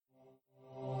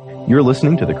You're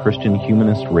listening to the Christian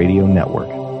Humanist Radio Network,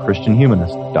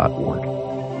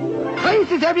 christianhumanist.org.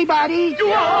 Places, everybody!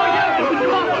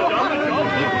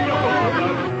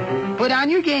 Put on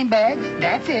your game bags.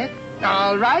 That's it.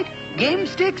 All right. Game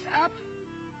sticks up.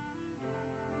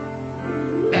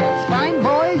 That's fine,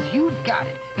 boys. You've got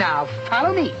it. Now,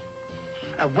 follow me.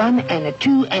 A 1 and a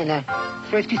 2 and a...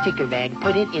 First you stick your bag,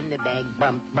 put it in the bag,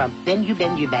 bump, bump. Then you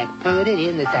bend your back, put it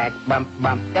in the sack, bump,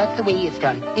 bump. That's the way it's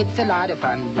done. It's a lot of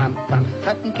fun, bump, bump.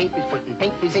 Cutting capers, putting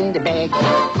papers in the bag.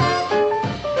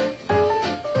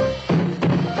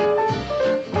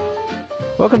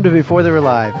 Welcome to Before They Were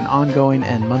Live, an ongoing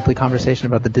and monthly conversation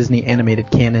about the Disney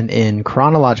animated canon in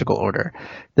chronological order.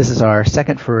 This is our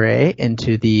second foray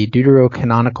into the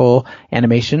deuterocanonical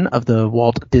animation of the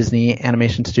Walt Disney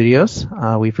Animation Studios.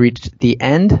 We've reached the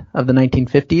end of the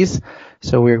 1950s,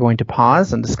 so we're going to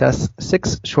pause and discuss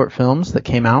 6 short films that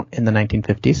came out in the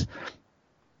 1950s.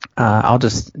 I'll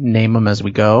just name them as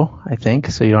we go, I think,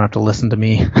 so you don't have to listen to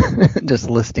me just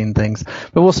listing things.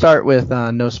 But we'll start with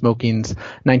No Smoking's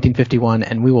 1951,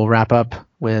 and we will wrap up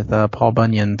with Paul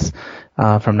Bunyan's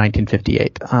from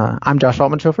 1958. I'm Josh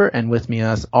Altman-Schofer, and with me,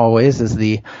 as always, is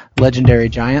the legendary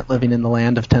giant living in the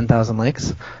land of 10,000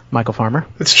 lakes, Michael Farmer.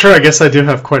 It's true. I guess I do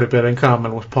have quite a bit in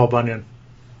common with Paul Bunyan.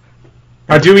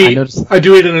 I do eat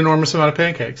an enormous amount of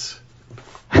pancakes.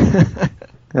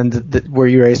 And were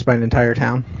you raised by an entire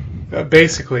town?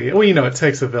 Basically. Well, it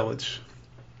takes a village.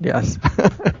 Yes.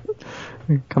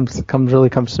 comes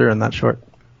through in that short.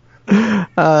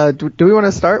 Do we want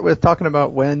to start with talking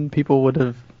about when people would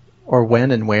have, or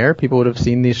when and where people would have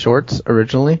seen these shorts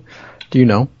originally? Do you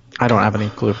know? I don't have any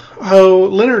clue. Oh,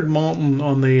 Leonard Maltin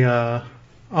on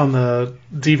the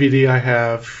DVD I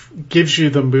have gives you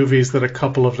the movies that a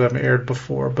couple of them aired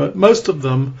before, but most of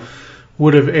them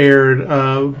would have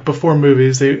aired before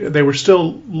movies. They were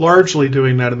still largely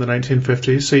doing that in the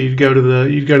 1950s. So you'd go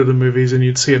to the movies and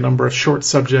you'd see a number of short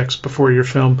subjects before your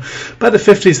film. By the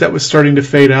 50s, that was starting to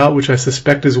fade out, which I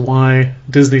suspect is why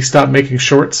Disney stopped making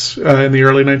shorts in the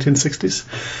early 1960s.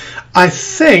 I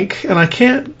think, and I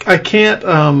can't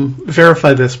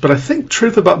verify this, but I think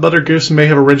Truth About Mother Goose may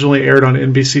have originally aired on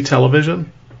NBC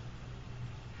television.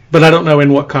 But I don't know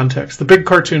in what context. The Big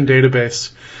Cartoon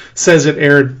Database says it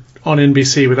aired on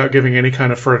NBC without giving any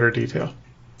kind of further detail.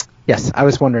 Yes, I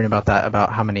was wondering about that,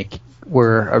 about how many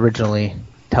were originally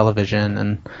television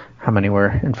and how many were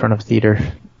in front of theater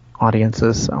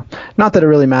audiences. So, not that it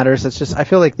really matters. It's just I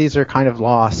feel like these are kind of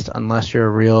lost unless you're a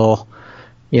real,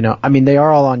 I mean, they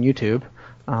are all on YouTube,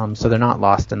 so they're not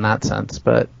lost in that sense.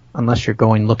 But unless you're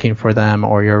going looking for them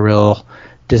or you're a real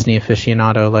Disney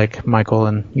aficionado like Michael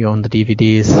and you own the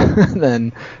DVDs,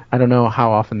 then I don't know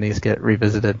how often these get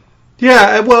revisited.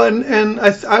 Yeah, well, and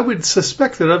I would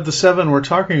suspect that of the 7 we're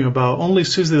talking about, only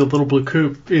Susie the Little Blue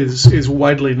Coupe is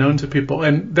widely known to people.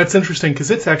 And that's interesting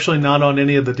because it's actually not on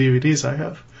any of the DVDs I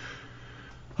have.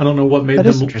 I don't know what made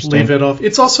them leave it off.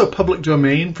 It's also public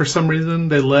domain. For some reason,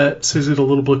 they let Susie the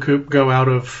Little Blue Coupe go out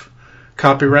of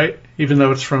copyright, even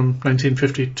though it's from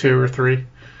 1952 or 3.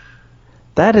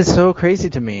 That is so crazy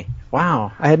to me.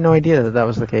 Wow, I had no idea that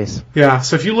was the case. Yeah,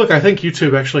 so if you look, I think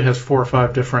YouTube actually has 4 or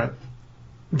 5 different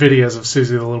videos of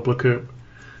Susie the Little Blue Coupe.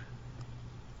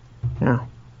 Yeah,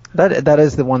 that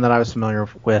is the one that I was familiar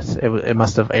with. It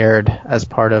must have aired as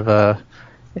part of a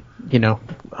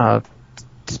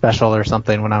special or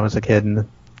something when I was a kid in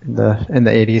the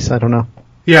 80s. I don't know.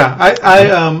 Yeah,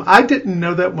 I didn't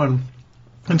know that one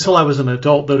until I was an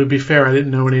adult. Though to be fair, I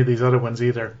didn't know any of these other ones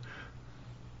either.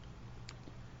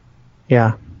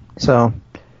 Yeah. So,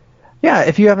 yeah,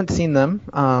 if you haven't seen them,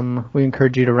 we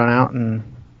encourage you to run out and.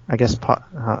 I guess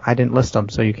I didn't list them,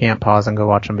 so you can't pause and go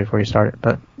watch them before you start it.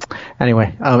 But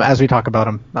anyway, as we talk about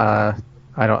them,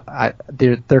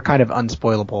 they're kind of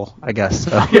unspoilable, I guess.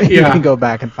 So you can go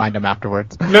back and find them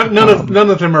afterwards. None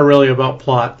of them are really about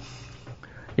plot.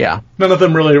 Yeah. None of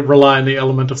them really rely on the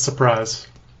element of surprise.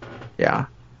 Yeah.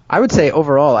 I would say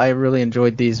overall, I really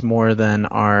enjoyed these more than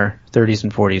our 30s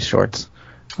and 40s shorts.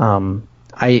 I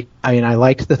mean, I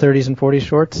liked the 30s and 40s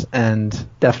shorts, and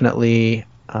definitely.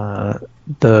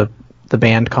 The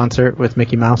band concert with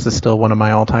Mickey Mouse is still one of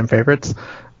my all-time favorites,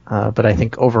 but I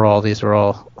think overall these are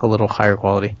all a little higher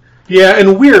quality. Yeah,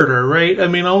 and weirder, right? I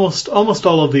mean, almost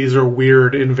all of these are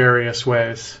weird in various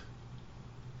ways.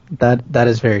 That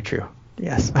is very true.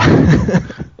 Yes.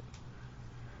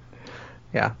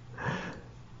 Yeah.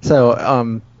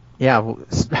 So,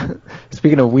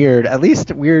 speaking of weird, at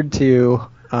least weird to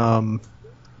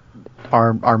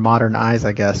our modern eyes,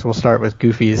 I guess. We'll start with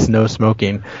Goofy's No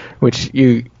Smoking, which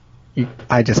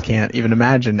I just can't even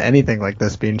imagine anything like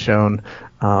this being shown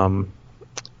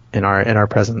in our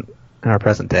present in our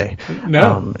present day.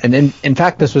 No. And in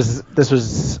fact, this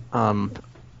was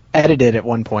edited at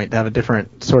one point to have a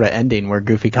different sort of ending where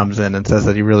Goofy comes in and says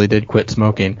that he really did quit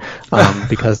smoking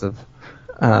because of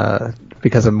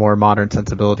more modern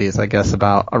sensibilities, I guess,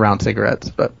 around cigarettes.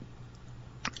 But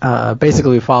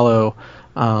basically, we follow.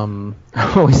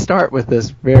 We start with this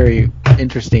very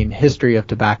interesting history of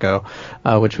tobacco,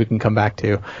 which we can come back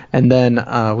to, and then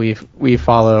we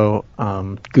follow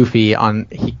Goofy on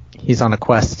he's on a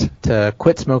quest to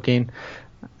quit smoking,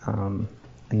 and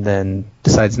then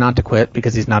decides not to quit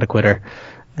because he's not a quitter,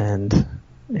 and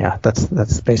yeah, that's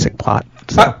the basic plot.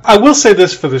 So. I will say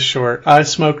this for this short: I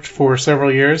smoked for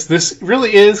several years. This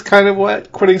really is kind of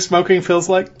what quitting smoking feels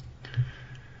like.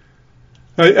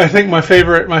 I think my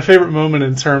favorite moment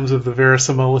in terms of the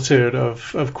verisimilitude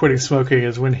of quitting smoking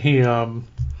is when he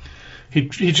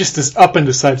just is up and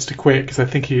decides to quit, because I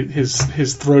think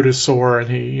his throat is sore and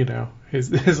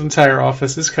his entire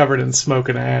office is covered in smoke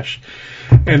and ash,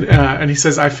 and he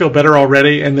says, "I feel better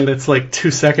already," and then it's like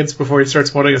 2 seconds before he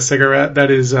starts wanting a cigarette.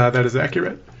 That is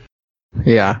accurate.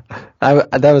 Yeah,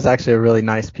 that was actually a really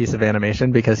nice piece of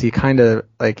animation, because he's kind of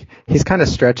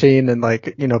stretching and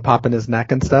popping his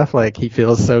neck and stuff. Like, he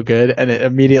feels so good, and it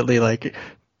immediately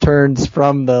turns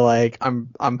from the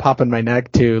I'm popping my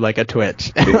neck to a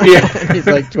twitch. Yeah,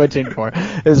 he's twitching for it.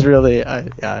 It was really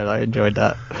I enjoyed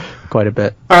that quite a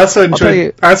bit. I also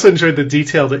enjoyed the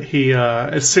detail that he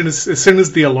as soon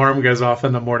as the alarm goes off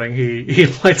in the morning, he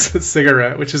lights a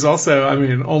cigarette, which is also,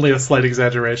 only a slight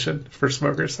exaggeration for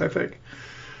smokers, I think,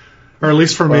 or at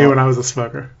least for me when I was a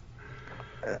smoker.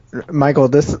 Michael,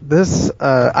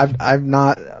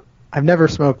 I've never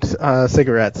smoked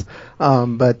cigarettes,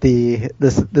 but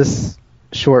this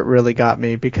short really got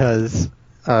me, because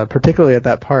particularly at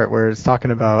that part where it's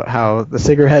talking about how the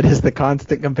cigarette is the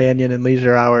constant companion in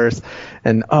leisure hours,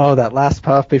 and that last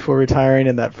puff before retiring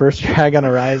and that first drag on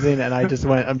arising, and I just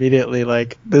went immediately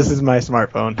this is my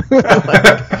smartphone.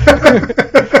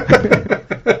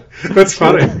 That's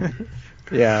funny.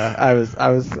 Yeah,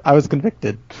 I was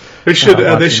convicted. They should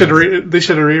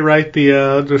rewrite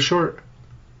the short.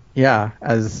 Yeah,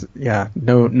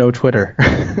 no Twitter.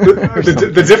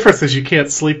 The difference is you can't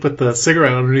sleep with the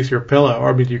cigarette underneath your pillow.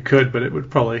 Or, you could, but it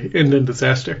would probably end in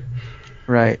disaster.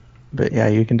 Right. But yeah,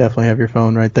 you can definitely have your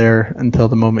phone right there until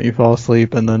the moment you fall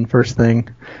asleep, and then first thing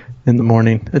in the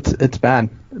morning. It's bad.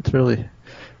 It's really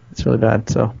bad.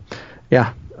 So,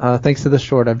 yeah. Thanks to this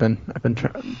short, I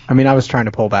was trying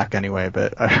to pull back anyway,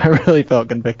 but I really felt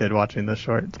convicted watching this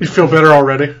short. You feel better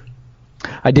already?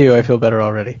 I do. I feel better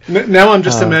already. Now I'm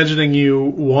just imagining you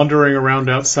wandering around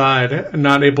outside,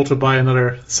 not able to buy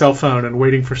another cell phone, and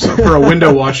waiting for a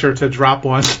window washer to drop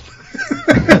one.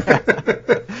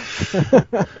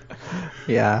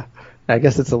 Yeah, I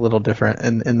guess it's a little different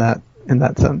in that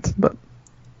sense, but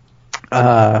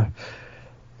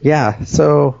yeah.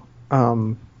 So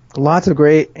lots of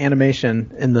great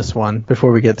animation in this one.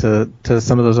 Before we get to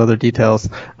some of those other details,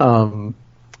 you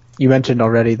mentioned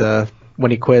already when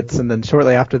he quits, and then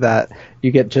shortly after that,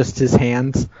 you get just his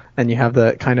hands, and you have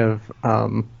the kind of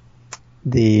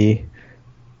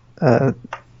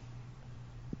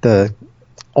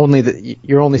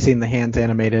you're only seeing the hands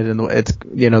animated, and it's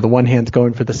the one hand's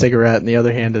going for the cigarette, and the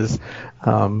other hand is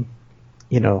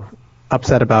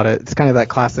upset about it. It's kind of that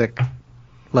classic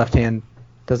left hand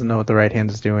doesn't know what the right hand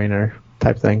is doing or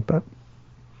type thing, but.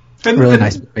 Really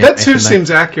nice. That too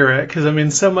seems accurate,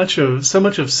 because so much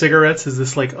of cigarettes is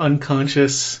this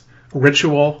unconscious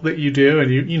ritual that you do,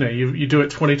 and you do it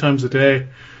 20 times a day,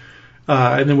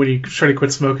 and then when you try to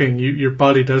quit smoking, your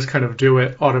body does kind of do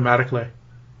it automatically.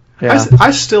 Yeah.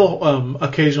 I still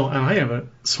occasionally, and I haven't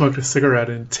smoked a cigarette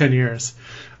in 10 years,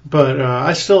 but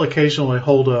I still occasionally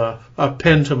hold a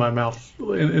pen to my mouth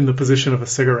in the position of a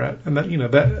cigarette, and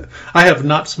that I have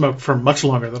not smoked for much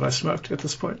longer than I smoked at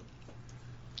this point.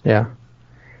 Yeah,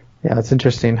 it's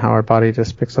interesting how our body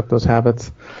just picks up those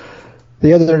habits.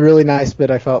 The other really nice bit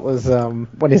I felt was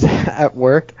when he's at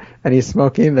work and he's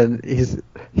smoking, and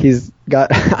he's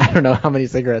got I don't know how many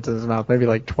cigarettes in his mouth, maybe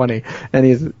 20, and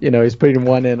he's putting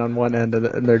one in on one end,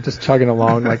 and they're just chugging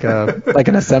along like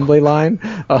an assembly line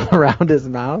around his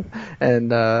mouth,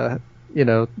 and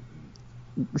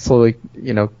slowly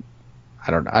I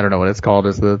don't know what it's called,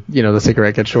 as the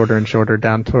cigarette gets shorter and shorter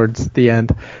down towards the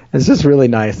end. It's just really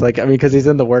nice, because he's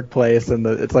in the workplace, and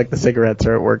it's like the cigarettes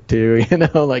are at work too,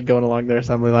 going along their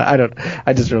assembly line.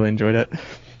 I just really enjoyed it.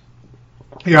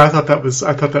 Yeah, I thought that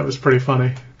was pretty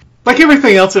funny. Like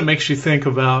everything else, it makes you think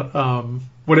about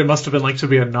what it must have been like to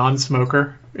be a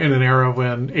non-smoker in an era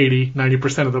when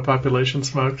 80-90% of the population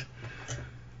smoked.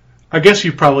 I guess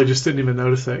you probably just didn't even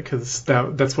notice it because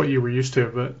that's what you were used to,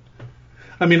 but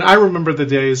I mean, I remember the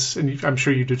days, and I'm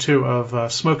sure you do too,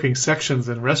 of smoking sections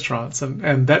in restaurants,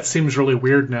 and that seems really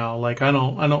weird now. Like I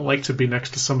don't like to be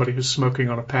next to somebody who's smoking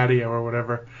on a patio or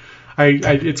whatever.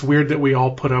 It's weird that we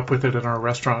all put up with it in our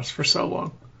restaurants for so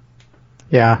long.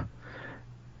 Yeah.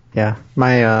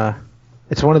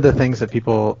 It's one of the things that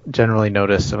people generally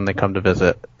notice when they come to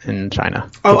visit in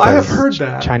China. Oh, I have heard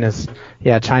that. China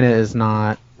is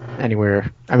not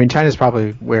anywhere. I mean, China's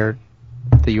probably where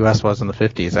the U.S. was in the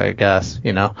 50s, I guess,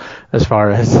 as far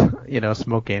as,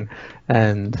 smoking.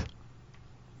 And,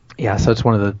 yeah, so it's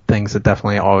one of the things that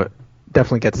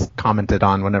definitely gets commented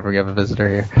on whenever you have a visitor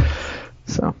here.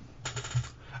 So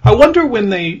I wonder when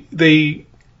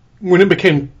when it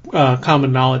became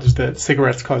common knowledge that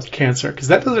cigarettes caused cancer, because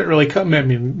that doesn't really come. I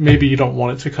mean, maybe you don't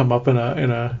want it to come up in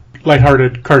a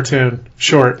lighthearted cartoon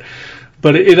short,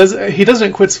 but it doesn't. He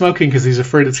doesn't quit smoking because he's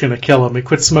afraid it's going to kill him. He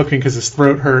quits smoking because his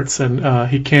throat hurts and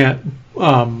he can't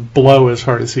blow as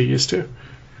hard as he used to.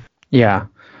 Yeah,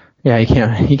 he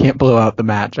can't blow out the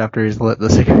match after he's lit the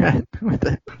cigarette with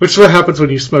it. Which is what happens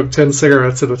when you smoke 10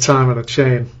 cigarettes at a time in a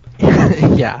chain.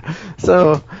 Yeah.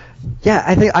 So. Yeah,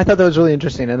 I thought that was really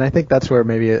interesting, and I think that's where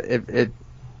maybe it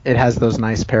has those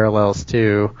nice parallels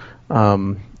to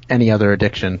any other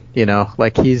addiction.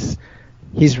 Like he's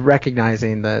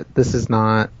recognizing that this is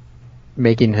not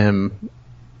making him,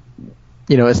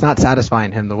 it's not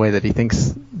satisfying him the way that he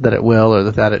thinks that it will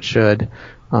or that it should.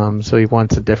 So he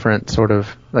wants a different sort of,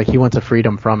 like he wants a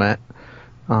freedom from it.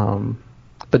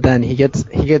 But then he gets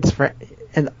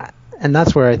and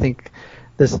that's where I think.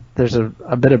 There's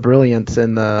a bit of brilliance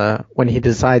in when he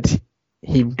decides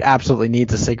he absolutely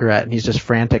needs a cigarette and he's just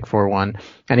frantic for one,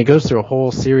 and he goes through a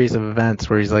whole series of events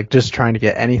where he's like just trying to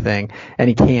get anything and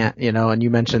he can't, and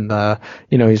you mentioned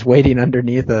he's waiting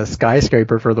underneath a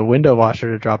skyscraper for the window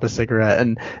washer to drop a cigarette,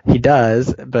 and he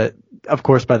does, but of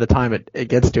course by the time it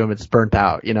gets to him it's burnt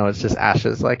out, it's just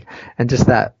ashes, and just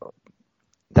that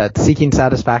seeking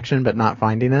satisfaction but not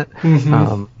finding it.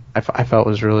 Mm-hmm. I felt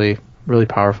was really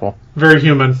powerful. Very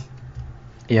human.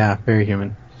 Yeah, very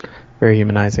human. Very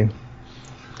humanizing.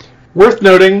 Worth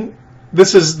noting,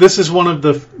 this is one of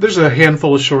there's a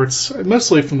handful of shorts,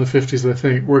 mostly from the 50s, I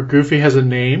think, where Goofy has a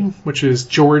name, which is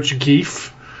George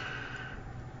Geef,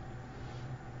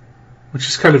 which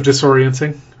is kind of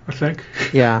disorienting, I think.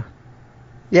 Yeah,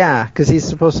 because he's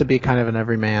supposed to be kind of an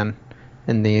everyman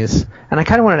in these. And I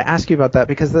kind of wanted to ask you about that,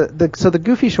 because the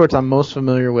Goofy shorts I'm most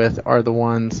familiar with are the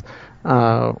ones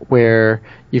where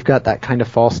you've got that kind of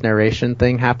false narration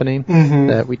thing happening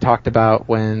that we talked about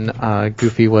when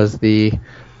Goofy was he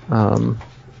was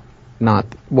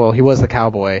the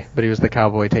cowboy, but he was the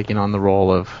cowboy taking on the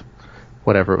role of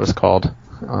whatever it was called.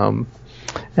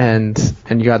 And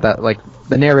you got that, like,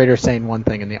 the narrator saying one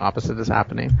thing and the opposite is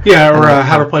happening. Yeah, or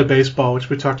How to Play Baseball, which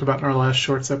we talked about in our last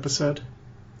shorts episode.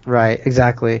 Right,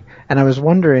 exactly. And I was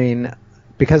wondering,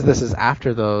 because this is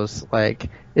after those,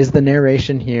 like, is the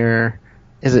narration here,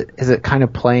 is it kind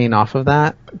of playing off of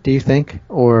that, do you think?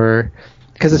 Or,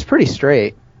 because it's pretty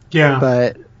straight.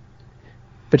 Yeah.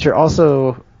 But you're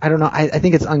also, I don't know, I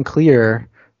think it's unclear,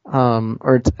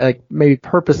 or it's like maybe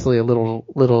purposely a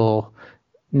little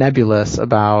nebulous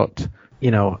about,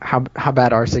 how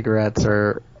bad are cigarettes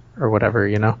or whatever,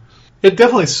 It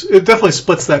definitely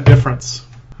splits that difference.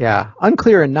 Yeah,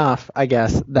 unclear enough, I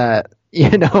guess, that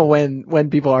when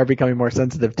people are becoming more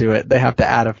sensitive to it, they have to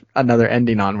add another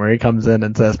ending on where he comes in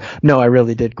and says, "No, I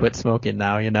really did quit smoking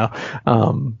now."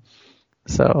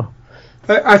 So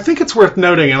I think it's worth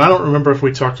noting, and I don't remember if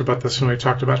we talked about this when we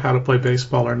talked about How to Play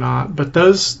Baseball or not, but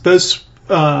those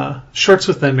shorts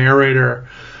with the narrator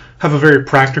have a very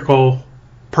practical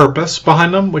purpose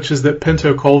behind them, which is that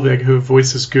Pinto Colvig, who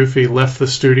voices Goofy, left the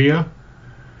studio.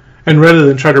 And rather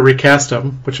than try to recast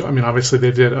him, which, I mean, obviously they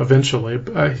did eventually,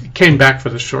 he came back for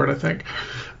this short, I think.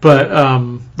 But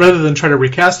rather than try to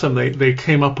recast him, they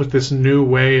came up with this new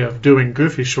way of doing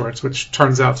Goofy shorts, which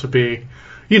turns out to be,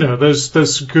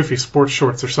 those Goofy sports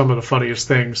shorts are some of the funniest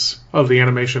things of the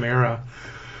animation era.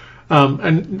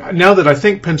 And now that I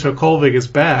think Pinto Colvig is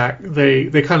back,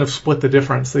 they kind of split the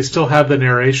difference. They still have the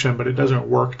narration, but it doesn't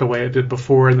work the way it did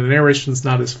before, and the narration's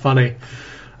not as funny.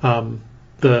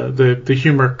 The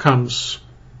humor comes,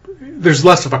 there's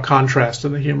less of a contrast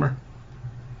in the humor.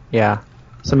 Yeah.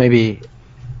 So maybe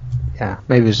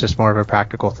it's just more of a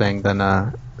practical thing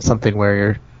than something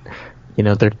where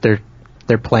you're,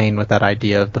 they're playing with that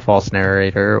idea of the false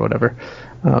narrator or whatever.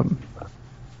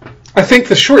 I think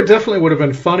the short definitely would have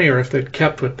been funnier if they'd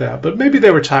kept with that, but maybe they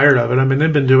were tired of it. I mean,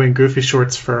 they've been doing Goofy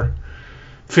shorts for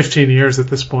 15 years at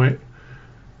this point.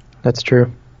 That's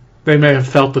true. They may have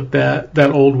felt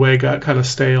that old way got kind of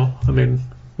stale. I mean,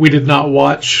 we did not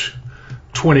watch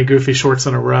 20 Goofy shorts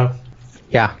in a row.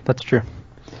 Yeah, that's true.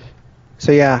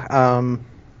 So yeah,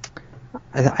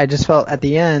 I just felt at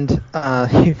the end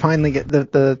he finally get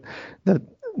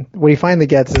what he finally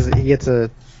gets is he gets a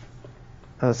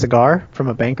cigar from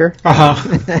a banker.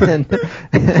 and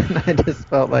I just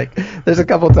felt like there's a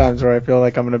couple times where I feel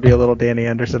like I'm going to be a little Danny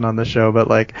Anderson on the show, but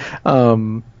like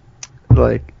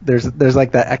there's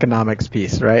like that economics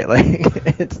piece, right? Like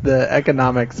it's the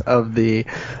economics of the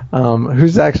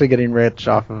who's actually getting rich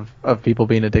off of people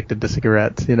being addicted to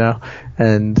cigarettes, you know,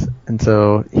 and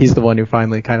so he's the one who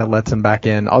finally kind of lets him back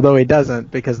in, although he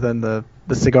doesn't, because then the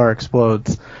cigar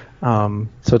explodes. So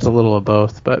it's a little of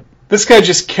both, but this guy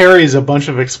just carries a bunch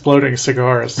of exploding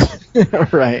cigars,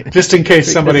 right? Just in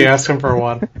case somebody asks him for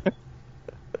one,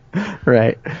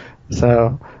 right?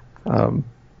 So.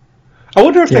 I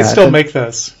wonder if they still make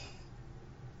those.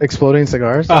 Exploding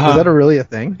cigars? Uh-huh. Is that really a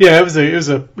thing? Yeah, it was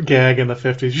a gag in the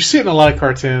 50s. You see it in a lot of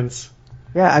cartoons.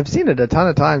 Yeah, I've seen it a ton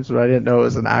of times, but I didn't know it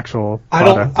was an actual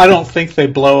product. I don't think they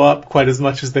blow up quite as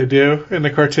much as they do in the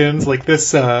cartoons. Like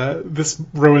this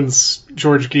ruins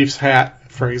George Geef's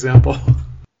hat, for example.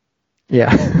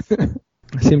 Yeah. It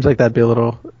seems like that'd be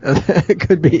it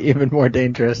could be even more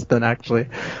dangerous than actually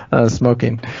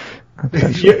smoking.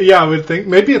 Yeah, I would think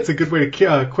maybe it's a good way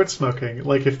to quit smoking.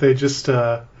 Like if they just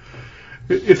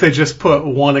put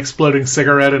one exploding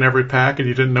cigarette in every pack and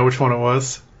you didn't know which one it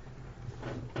was.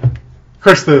 Of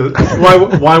course,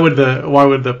 why would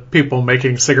the people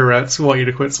making cigarettes want you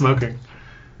to quit smoking?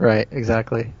 Right,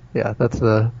 exactly. Yeah, I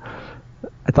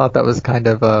thought that was kind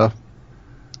of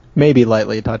maybe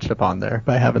lightly touched upon there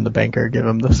by having the banker give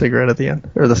him the cigarette at the end,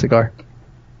 or the cigar.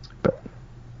 But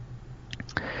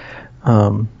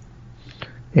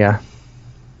yeah.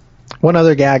 One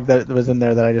other gag that was in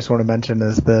there that I just want to mention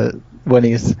is when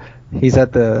he's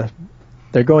at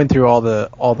they're going through all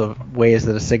the ways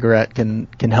that a cigarette can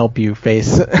help you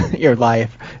face your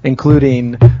life,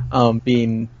 including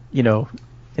being, you know,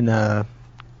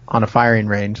 on a firing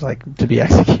range, like to be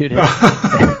executed.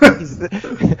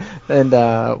 And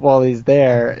while he's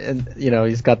there, and you know,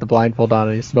 he's got the blindfold on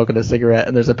and he's smoking a cigarette,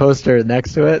 and there's a poster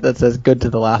next to it that says "Good to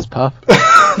the last puff."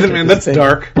 Man, that's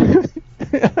dark.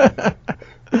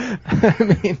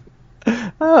 I mean,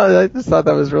 I just thought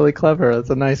that was really clever. That's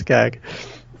a nice gag.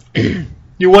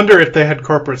 You wonder if they had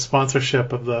corporate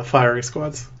sponsorship of the firing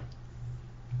squads.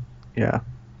 Yeah.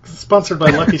 Sponsored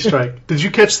by Lucky Strike. Did you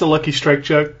catch the Lucky Strike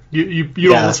joke? You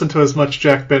don't listen to as much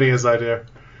Jack Benny as I do.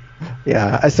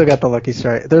 Yeah, I still got the Lucky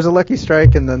Strike. There's a Lucky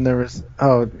Strike, and then there was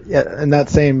in that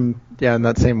same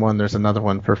one, there's another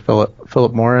one for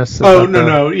Philip Morris.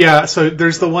 No. Yeah, so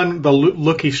there's the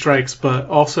Lucky Strikes, but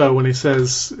also when he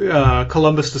says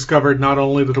Columbus discovered not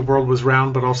only that the world was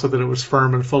round, but also that it was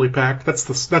firm and fully packed.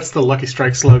 That's the Lucky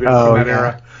Strike slogan from that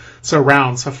era. So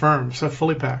round, so firm, so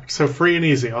fully packed, so free and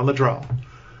easy on the draw.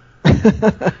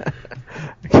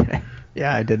 Okay.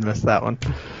 Yeah, I did miss that one.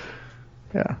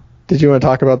 Yeah. Did you want to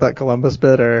talk about that Columbus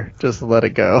bit, or just let it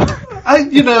go?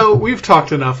 We've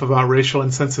talked enough about racial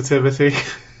insensitivity.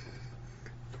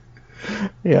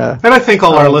 Yeah. And I think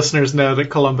all our listeners know that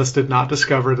Columbus did not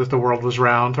discover that the world was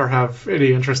round or have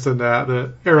any interest in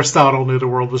that Aristotle knew the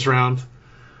world was round.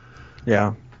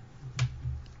 Yeah.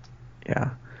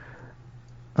 Yeah.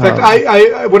 In fact,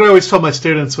 I what I always tell my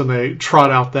students when they trot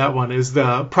out that one is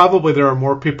that probably there are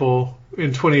more people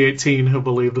in 2018 who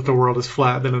believe that the world is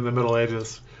flat than in the Middle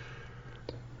Ages.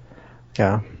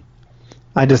 Yeah.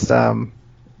 I just on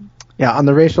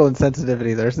the racial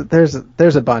insensitivity,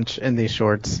 there's a bunch in these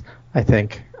shorts, I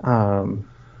think.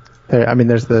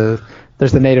 There's the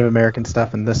Native American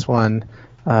stuff in this one.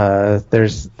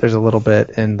 There's a little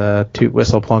bit in the Toot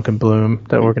Whistle Plunk and Bloom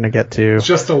that we're going to get to.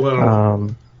 Just a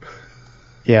little.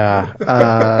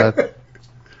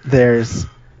 There's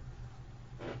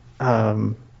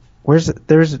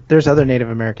there's other Native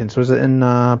Americans. Was it in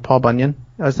Paul Bunyan?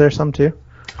 Was there some too?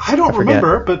 I don't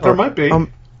remember, but there might be.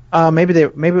 Maybe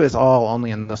it was all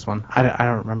only in this one. I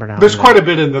don't remember now. There's quite a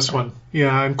bit in this one.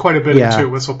 Yeah, and quite a bit in Toot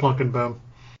Whistle Plunk and Bloom.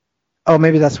 Oh,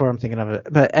 maybe that's where I'm thinking of it.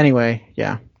 But anyway,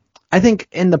 yeah. I think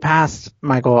in the past,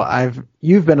 Michael,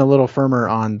 you've been a little firmer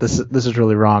on this is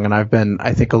really wrong, and I've been,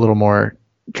 I think, a little more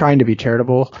trying to be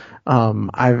charitable.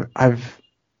 I've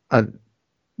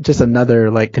just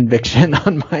another conviction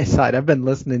on my side. I've been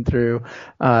listening through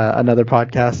another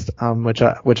podcast,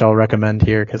 which I'll recommend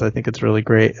here because I think it's really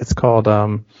great. It's called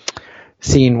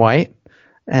Seeing White,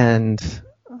 and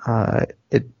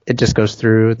it just goes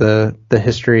through the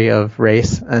history of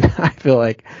race, and I feel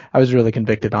like I was really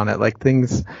convicted on it.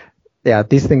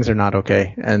 These things are not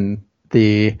okay, and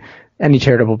any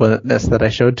charitableness that I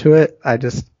showed to it, I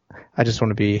just want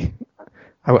to be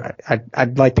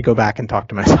I'd like to go back and talk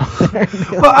to myself there.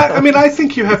 Well, I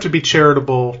think you have to be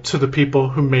charitable to the people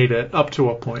who made it up to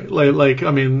a point. Like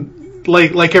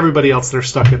everybody else, they're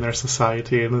stuck in their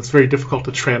society, and it's very difficult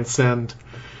to transcend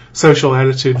social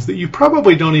attitudes that you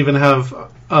probably don't even have,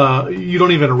 you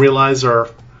don't even realize are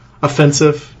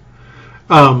offensive.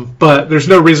 But there's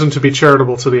no reason to be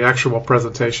charitable to the actual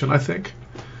presentation, I think,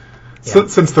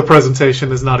 since the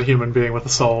presentation is not a human being with a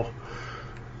soul.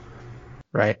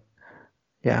 Right.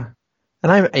 Yeah.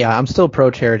 And I'm still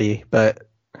pro charity, but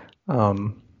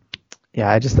I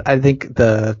think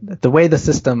the way the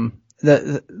system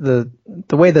the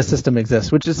way the system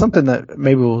exists, which is something that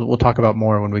maybe we'll talk about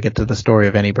more when we get to the story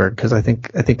of Anyberg, because I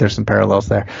think there's some parallels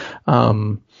there.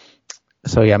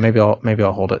 So yeah, maybe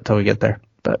I'll hold it till we get there.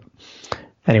 But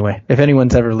anyway, if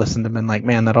anyone's ever listened and been like,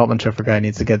 man, that Altman Schiffer guy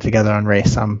needs to get together on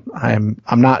race, I'm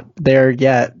not there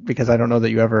yet, because I don't know that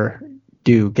you ever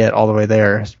do get all the way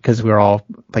there, because we're all,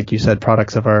 like you said,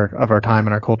 products of our time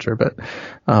and our culture. But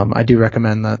I do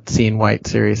recommend that Seeing White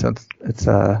series.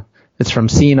 It's from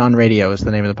Seeing on Radio is the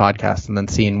name of the podcast, and then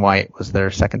Seeing White was their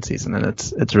second season, and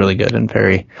it's really good and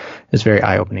very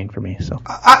eye opening for me. So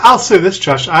I'll say this,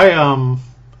 Josh, I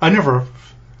never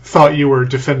thought you were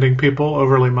defending people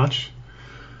overly much,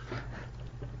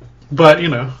 but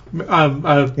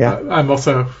I'm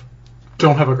also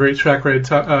don't have a great track rate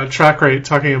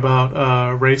talking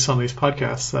about race on these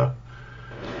podcasts. So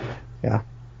yeah.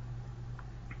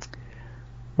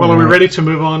 Well, are we ready to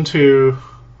move on to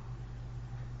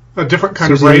a different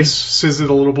kind of race, Susie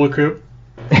the Little Blue Coupe?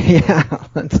 Yeah,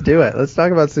 let's do it. Let's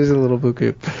talk about Susie the Little Blue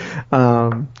Coupe.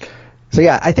 So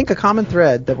yeah, I think a common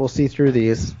thread that we'll see through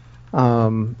these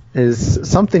is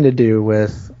something to do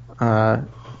with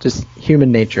just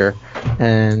human nature.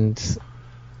 And,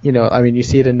 you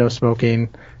see it in No Smoking,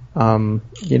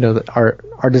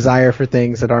 our desire for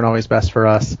things that aren't always best for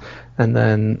us. And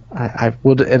then I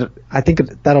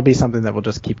think that'll be something that will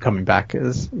just keep coming back,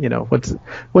 is,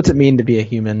 what's it mean to be a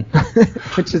human,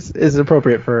 which is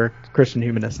appropriate for Christian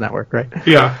Humanist Network, right?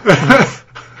 Yeah.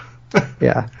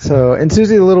 Yeah. So in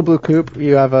Susie the Little Blue Coupe,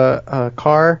 you have a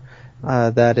car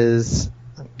that is,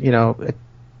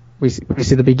 we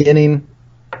see the beginning.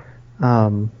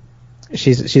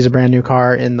 She's a brand new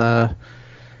car in the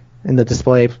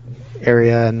display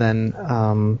area, and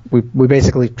then we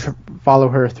basically follow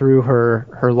her through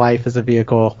her life as a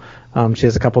vehicle. She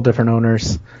has a couple different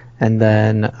owners, and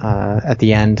then at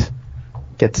the end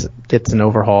gets an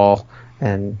overhaul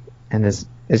and is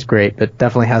great, but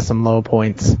definitely has some low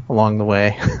points along the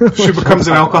way. She becomes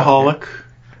an alcoholic.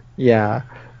 Yeah.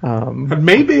 And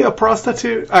maybe a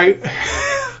prostitute.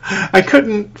 I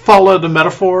couldn't follow the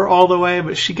metaphor all the way,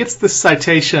 but she gets this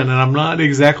citation, and I'm not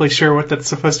exactly sure what that's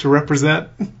supposed to represent.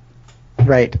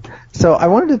 Right. So I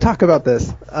wanted to talk about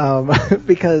this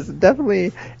because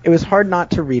definitely it was hard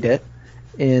not to read it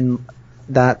in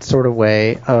that sort of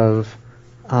way of,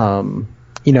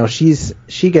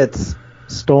 she gets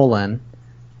stolen,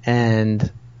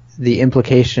 and the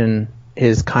implication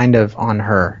is kind of on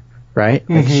her, right?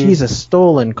 Mm-hmm. Like, she's a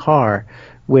stolen car,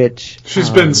 which she's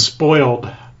been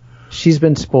spoiled. She's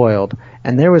been spoiled.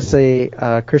 And there was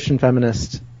a Christian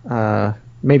feminist,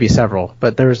 maybe several,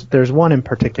 but there's one in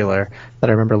particular that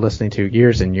I remember listening to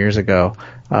years and years ago,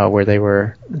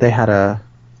 where they had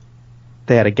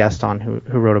a guest on who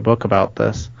wrote a book about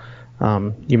this.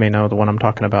 You may know the one I'm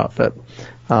talking about, but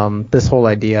this whole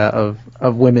idea of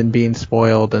women being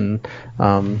spoiled, and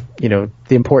the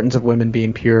importance of women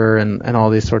being pure, and all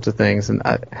these sorts of things. And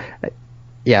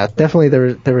definitely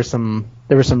there was some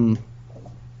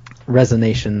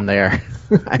resonation there.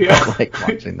 I felt like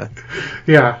watching that.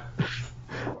 Yeah.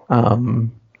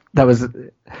 That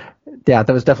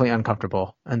was definitely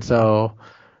uncomfortable. And so,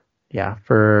 I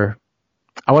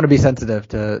want to be sensitive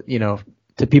to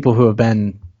people who have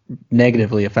been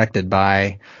negatively affected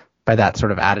by that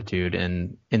sort of attitude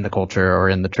in the culture or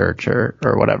in the church or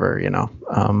whatever,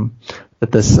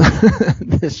 that this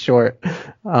this short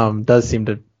does seem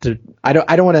to I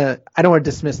don't want to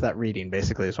dismiss that reading,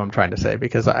 basically, is what I'm trying to say,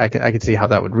 because I could see how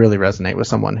that would really resonate with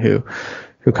someone who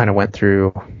kind of went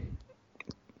through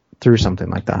something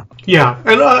like that. Yeah,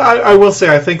 and I will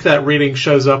say I think that reading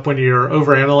shows up when you're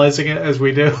overanalyzing it, as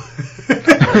we do.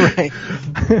 Right.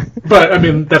 But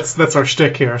that's our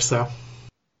shtick here, so.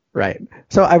 Right.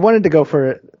 So I wanted to go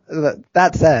for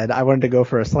that said, I wanted to go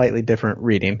for a slightly different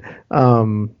reading,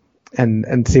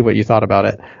 and see what you thought about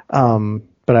it.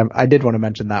 But I did want to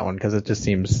mention that one because it just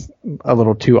seems a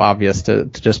little too obvious to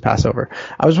just pass over.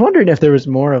 I was wondering if there was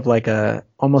more of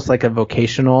almost like a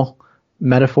vocational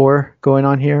metaphor going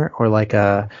on here, or like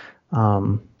an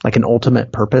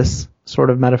ultimate purpose sort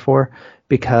of metaphor,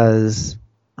 because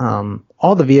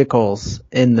all the vehicles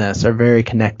in this are very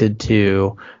connected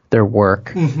to their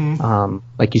work.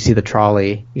 Like you see the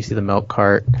trolley, you see the milk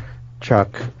cart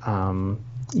truck,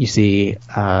 you see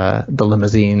the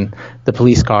limousine, the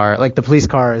police car. Like the police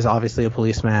car is obviously a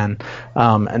policeman,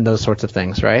 and those sorts of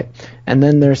things, right? And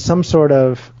then there's some sort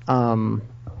of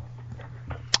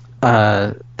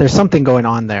there's something going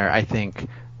on there, I think,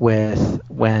 with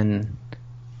when,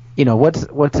 you know,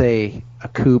 what's a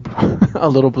coupe, a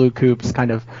little blue coupe's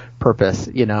kind of purpose,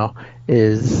 you know,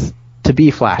 is to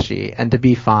be flashy and to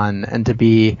be fun and to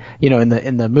be, you know,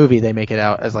 in the movie they make it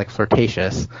out as like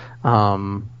flirtatious.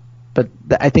 But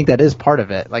I think that is part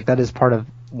of it. Like that is part of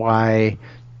why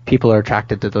people are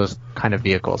attracted to those kind of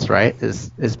vehicles, right? Is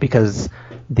because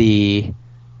the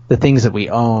things that we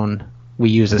own, we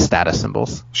use as status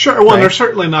symbols. Sure. Well, right? They're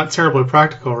certainly not terribly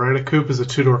practical, right? A coupe is a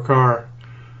 2-door car.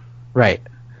 Right.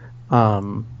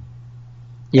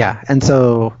 Yeah. And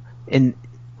so in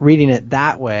reading it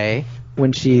that way,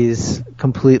 when she's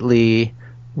completely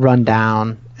run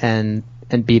down and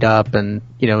beat up and,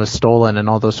 you know, is stolen and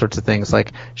all those sorts of things,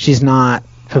 like she's not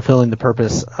fulfilling the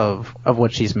purpose of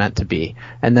what she's meant to be.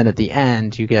 And then at the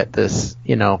end you get this,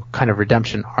 you know, kind of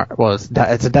redemption arc. Well, it's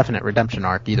a definite redemption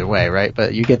arc either way, right?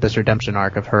 But you get this redemption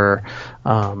arc of her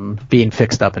being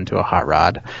fixed up into a hot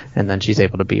rod, and then she's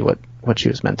able to be what she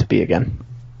was meant to be again.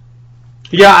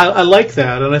 Yeah, I like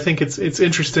that, and I think it's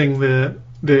interesting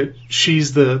that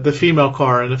she's the female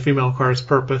car, and the female car's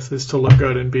purpose is to look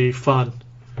good and be fun.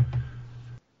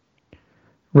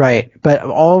 Right, but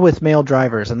all with male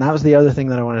drivers, and that was the other thing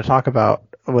that I wanted to talk about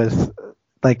with,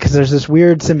 like, because there's this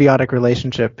weird symbiotic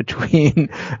relationship between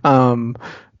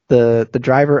the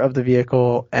driver of the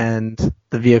vehicle and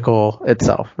the vehicle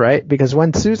itself, right? Because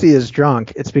when Susie is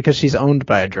drunk, it's because she's owned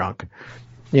by a drunk,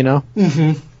 you know?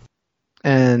 Mm-hmm.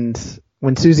 And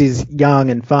when Susie's young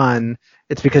and fun,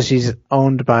 it's because she's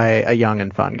owned by a young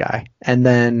and fun guy. And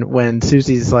then when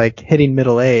Susie's like hitting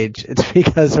middle age, it's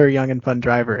because her young and fun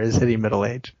driver is hitting middle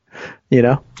age, you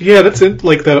know? Yeah, that's it.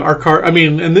 Like our car, I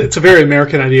mean, and it's a very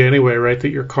American idea anyway, right? That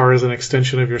your car is an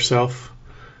extension of yourself.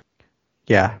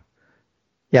 Yeah.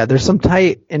 Yeah, there's some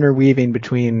tight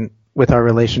interweaving with our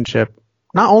relationship,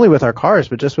 not only with our cars,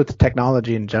 but just with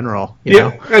technology in general. You know?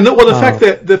 And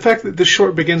the fact that the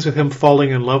short begins with him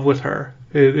falling in love with her,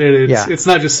 it's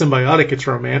not just symbiotic; it's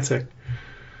romantic.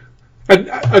 And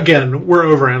again, we're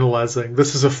overanalyzing.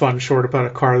 This is a fun short about a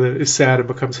car that is sad and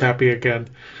becomes happy again.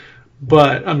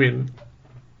 But I mean,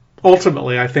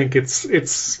 ultimately, I think it's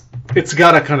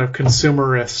got a kind of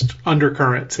consumerist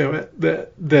undercurrent to it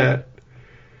that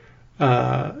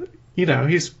you know,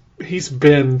 he's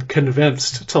been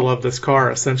convinced to love this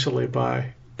car essentially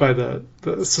by the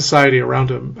society around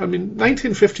him. I mean,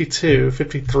 1952,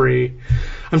 53.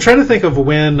 I'm trying to think of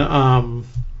when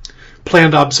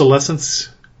planned obsolescence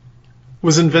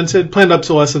was invented. Planned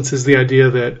obsolescence is the idea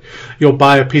that you'll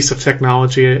buy a piece of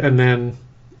technology and then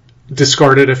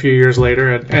discard it a few years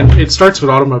later. And it starts with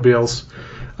automobiles,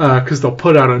 because they'll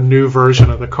put out a new version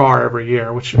of the car every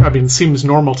year, which, I mean, seems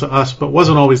normal to us, but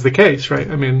wasn't always the case, right?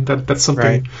 I mean, that's something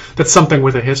right. That's something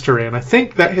with a history, and I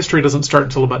think that history doesn't start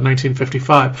until about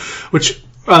 1955, which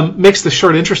makes the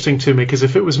short interesting to me, because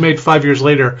if it was made 5 years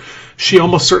later, she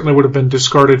almost certainly would have been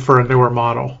discarded for a newer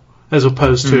model, as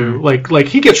opposed to like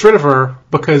he gets rid of her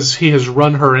because he has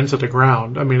run her into the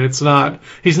ground. I mean, he's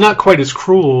not quite as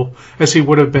cruel as he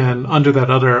would have been under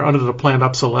the planned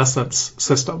obsolescence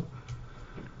system.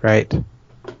 Right.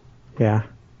 Yeah.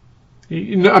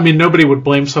 I mean, nobody would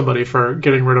blame somebody for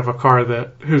getting rid of a car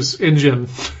whose engine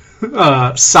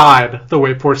sighed the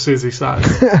way poor Susie sighed.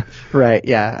 Right.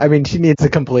 Yeah. I mean, she needs a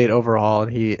complete overhaul,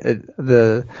 and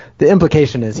the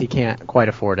implication is he can't quite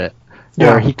afford it,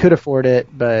 or he could afford it,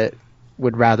 but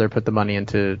would rather put the money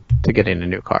into getting a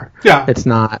new car. Yeah. It's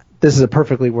not. This is a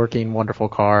perfectly working, wonderful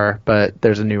car, but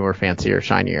there's a newer, fancier,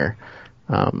 shinier.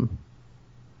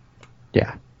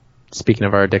 Yeah. Speaking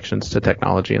of our addictions to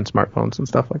technology and smartphones and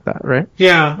stuff like that, right?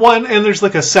 Yeah. Well, and there's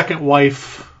like a second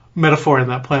wife metaphor in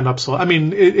that planned obsolescence. I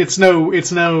mean, it's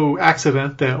no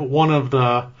accident that one of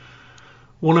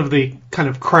the kind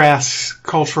of crass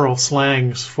cultural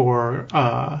slangs for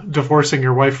divorcing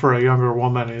your wife for a younger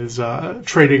woman is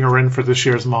trading her in for this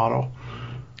year's model.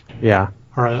 Yeah.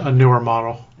 Or a newer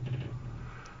model.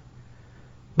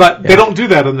 But they don't do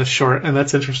that in this short, and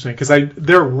that's interesting, because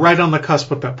they're right on the cusp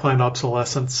with that planned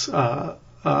obsolescence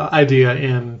idea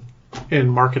in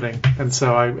marketing, and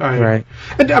so right.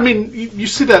 And I mean, you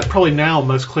see that probably now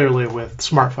most clearly with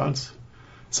smartphones.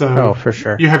 So for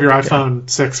sure. You have your iPhone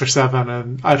 6 or 7,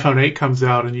 and iPhone 8 comes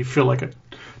out, and you feel like a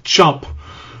chump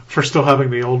for still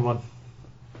having the old one.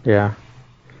 Yeah.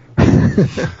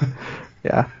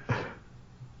 Yeah.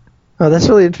 Oh, that's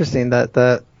really interesting.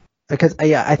 Because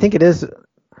I think it is.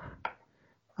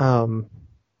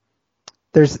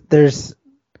 There's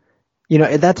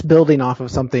that's building off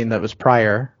of something that was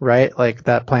prior, right? Like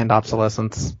that planned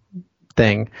obsolescence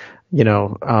thing.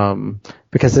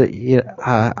 Because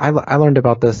I learned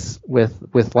about this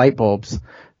with light bulbs.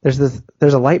 There's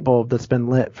a light bulb that's been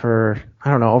lit for,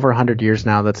 I don't know, over 100 years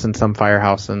now, that's in some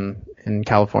firehouse in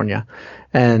California.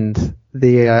 And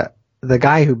the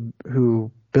guy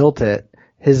who built it,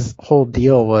 his whole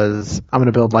deal was, I'm going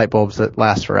to build light bulbs that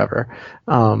last forever.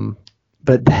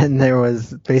 But then there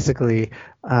was basically,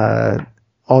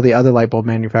 all the other light bulb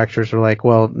manufacturers were like,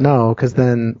 well, no, because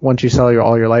then once you sell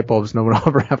all your light bulbs, no one will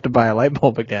ever have to buy a light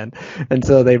bulb again. And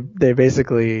so they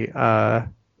basically,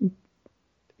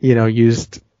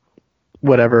 used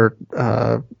whatever,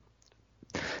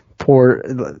 poor,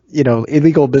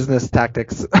 illegal business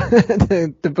tactics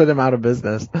to put them out of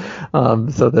business,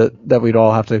 so that we'd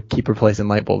all have to keep replacing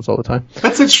light bulbs all the time.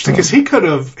 That's interesting, because he could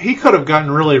have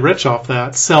gotten really rich off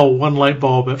that. Sell one light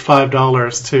bulb at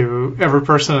 $5 to every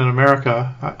person in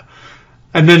America,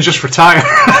 and then just retire.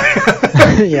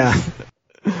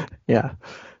 Yeah.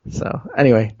 So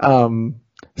anyway,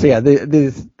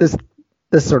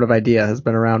 this sort of idea has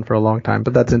been around for a long time,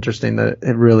 but that's interesting that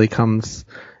it really comes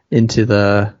into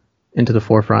the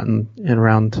forefront in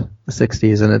around the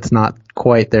 60s, and it's not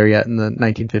quite there yet in the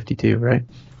 1952, right?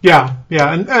 Yeah,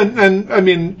 and I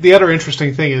mean, the other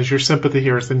interesting thing is your sympathy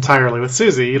here is entirely with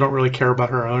Susie. You don't really care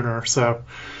about her owner, so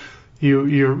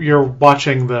you're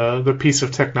watching the piece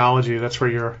of technology. That's where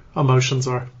your emotions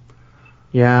are.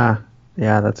 Yeah,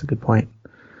 that's a good point.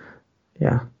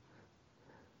 Yeah.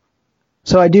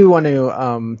 So I do want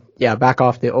to, back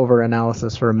off the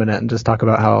over-analysis for a minute and just talk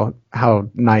about how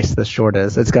nice this short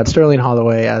is. It's got Sterling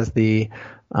Holloway as the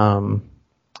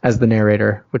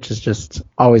narrator, which is just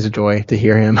always a joy to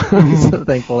hear him. I'm so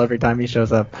thankful every time he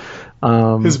shows up.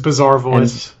 His bizarre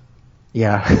voice.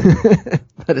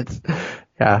 But it's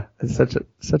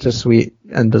such a sweet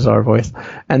and bizarre voice.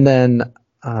 And then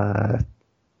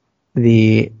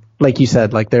like you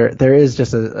said, like there is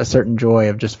just a certain joy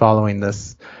of just following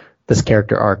this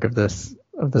character arc of this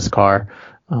car,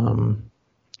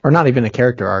 or not even a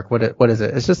character arc. What is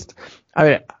it? It's just,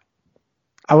 I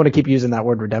want to keep using that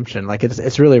word redemption. Like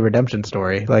it's really a redemption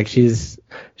story. Like she's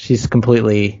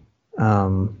completely,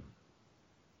 and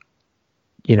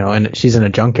she's in a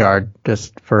junkyard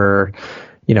just for,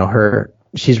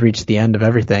 she's reached the end of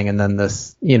everything. And then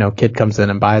this, kid comes in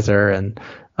and buys her, and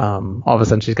all of a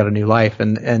sudden she's got a new life.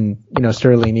 And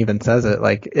Sterling even says it,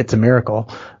 like, it's a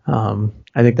miracle.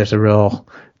 I think there's a real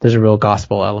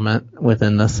gospel element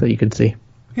within this that you can see.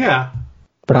 Yeah.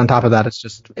 But on top of that,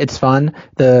 it's fun.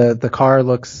 The car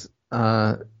looks,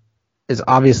 is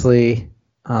obviously,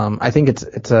 I think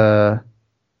it's an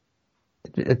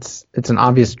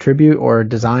obvious tribute, or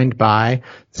designed by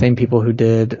the same people who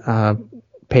did,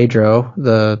 Pedro,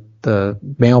 the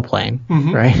mail plane,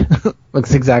 right?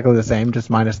 Looks exactly the same, just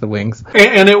minus the wings.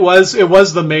 And it was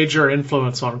the major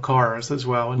influence on cars as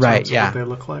well, in terms of what they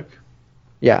look like.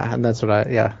 Yeah, and that's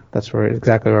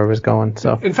exactly where I was going.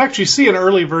 So, in fact, you see an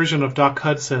early version of Doc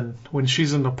Hudson when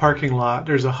she's in the parking lot.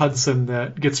 There's a Hudson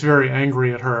that gets very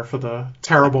angry at her for the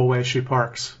terrible way she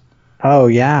parks. Oh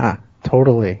yeah,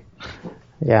 totally.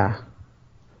 Yeah.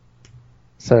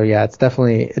 So yeah, it's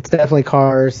definitely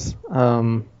Cars.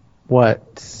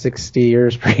 60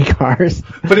 years pre-Cars?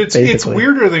 But it's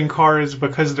weirder than Cars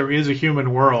because there is a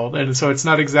human world, and so it's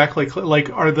not exactly like,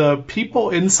 are the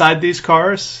people inside these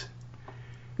cars?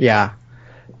 Yeah,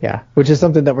 which is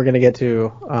something that we're going to get to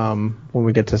when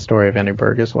we get to Story of Annie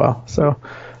Berg as well. So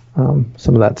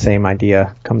some of that same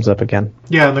idea comes up again.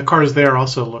 Yeah, and the cars there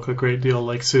also look a great deal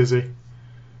like Susie.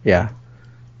 Yeah.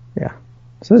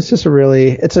 So it's just a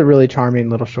really charming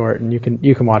little short, and you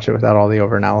can watch it without all the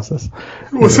over-analysis.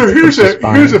 Well, so here's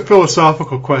a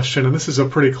philosophical question, and this is a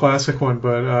pretty classic one,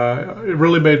 but it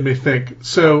really made me think.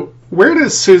 So where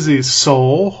does Susie's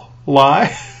soul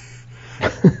lie?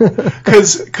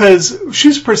 Because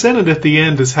she's presented at the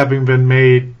end as having been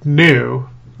made new,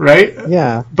 right?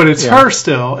 Yeah. But it's her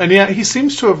still, and yet he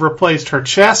seems to have replaced her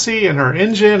chassis and her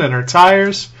engine and her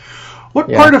tires.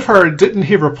 What part of her didn't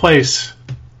he replace?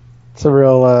 It's a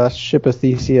real Ship of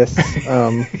Theseus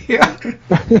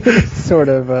sort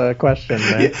of question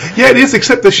there. Yeah, it is,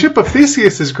 except the Ship of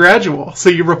Theseus is gradual.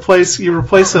 So you replace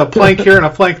a plank here and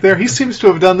a plank there. He seems to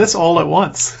have done this all at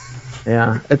once.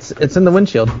 Yeah, it's in the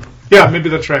windshield. Yeah, maybe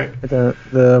that's right.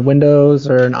 The windows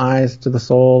are an eyes to the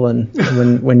soul, and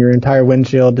when your entire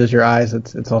windshield is your eyes,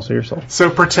 it's also your soul. So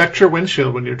protect your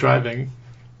windshield when you're driving.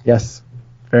 Yes,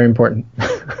 very important.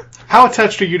 How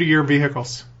attached are you to your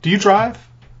vehicles? Do you drive?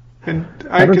 And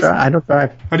I don't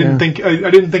drive. I didn't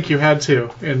think you had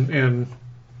to in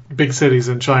big cities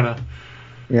in China.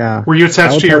 Yeah. Were you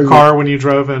attached to your car when you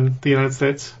drove in the United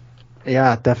States?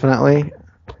 Yeah, definitely.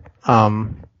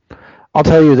 I'll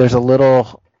tell you, there's a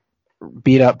little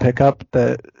beat up pickup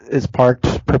that is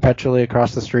parked perpetually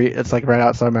across the street. It's like right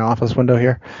outside my office window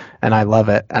here, and I love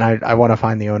it. And I want to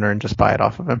find the owner and just buy it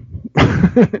off of him,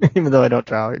 even though I don't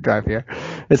drive here.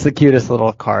 It's the cutest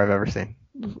little car I've ever seen.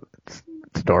 It's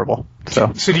adorable. So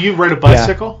do you ride a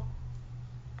bicycle?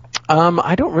 Yeah.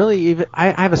 I don't really even.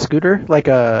 I have a scooter, like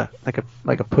a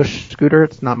push scooter.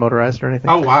 It's not motorized or anything.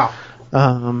 Oh wow.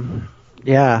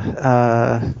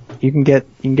 Yeah. You can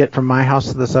get from my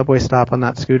house to the subway stop on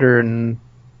that scooter in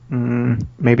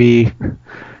maybe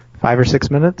 5 or 6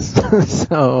 minutes.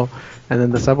 So, and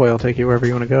then the subway will take you wherever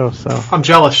you want to go. So I'm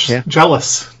jealous. Yeah.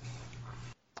 Jealous.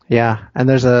 Yeah, and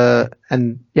there's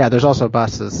also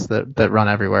buses that run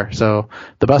everywhere. So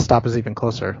the bus stop is even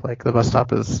closer. Like the bus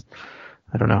stop is,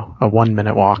 I don't know, a 1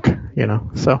 minute walk.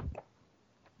 So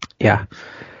yeah.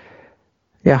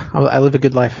 Yeah, I live a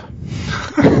good life.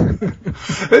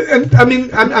 And I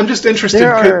mean, I'm just interested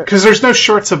because there's no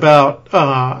shorts about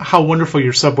how wonderful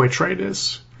your subway trade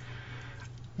is.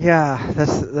 Yeah,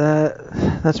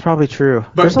 that's probably true.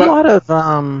 There's a lot of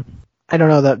I don't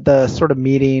know, the sort of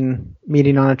meeting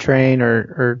on a train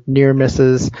or near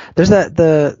misses. There's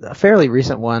the fairly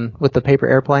recent one with the paper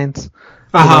airplanes.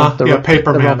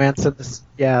 Paper Man.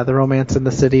 The romance in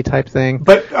the city type thing.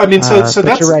 But I mean, so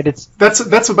that's you're right.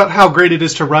 That's about how great it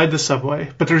is to ride the subway.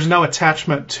 But there's no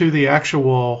attachment to the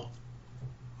actual.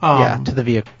 To the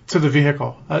vehicle. To the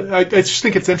vehicle. I just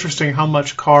think it's interesting how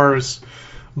much cars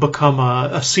become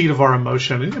a seat of our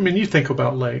emotion. I mean, you think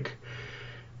about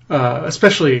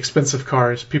especially expensive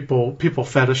cars, people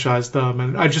fetishize them.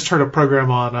 And I just heard a program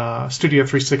on Studio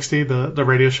 360, the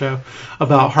radio show,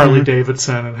 about Harley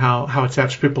Davidson and how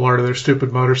attached people are to their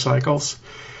stupid motorcycles.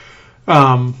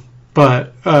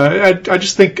 But I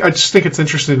just think it's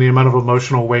interesting the amount of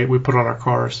emotional weight we put on our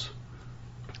cars.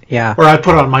 Yeah. Or I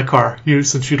put on my car,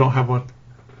 since you don't have one.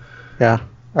 Yeah.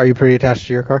 Are you pretty attached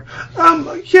to your car?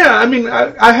 Yeah. I mean,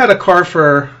 I had a car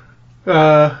for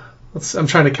I'm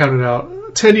trying to count it out.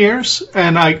 10 years,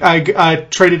 and I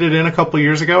traded it in a couple of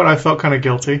years ago, and I felt kind of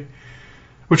guilty,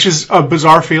 which is a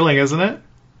bizarre feeling, isn't it?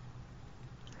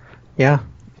 Yeah.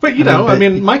 But I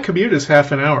mean, my commute is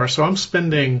half an hour, so I'm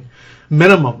spending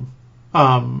minimum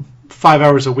 5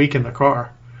 hours a week in the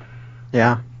car.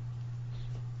 Yeah.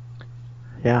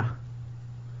 Yeah.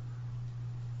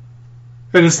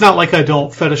 And it's not like I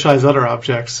don't fetishize other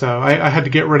objects, so I had to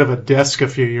get rid of a desk a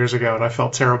few years ago, and I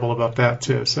felt terrible about that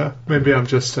too. So maybe I'm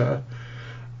just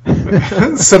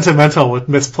sentimental with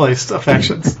misplaced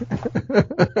affections.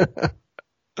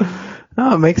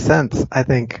 No, it makes sense. I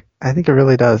think it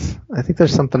really does. I think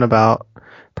there's something about,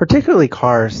 particularly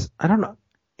cars. I don't know.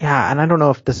 Yeah, and I don't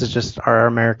know if this is just our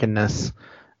Americanness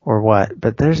or what,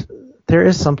 but there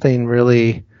is something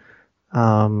really,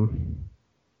 I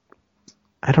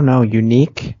don't know,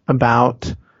 unique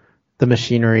about the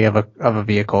machinery of a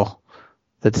vehicle.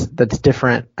 That's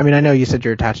different. I mean, I know you said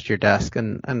you're attached to your desk,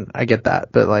 and I get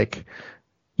that, but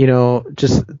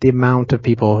just the amount of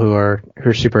people who are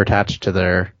super attached to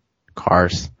their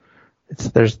cars.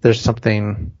 There's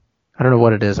something, I don't know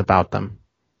what it is about them.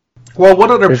 Well, what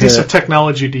other piece of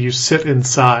technology do you sit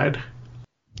inside?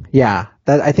 Yeah,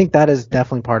 I think that is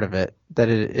definitely part of it. That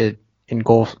it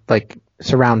engulfs,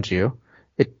 surrounds you.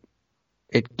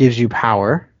 It gives you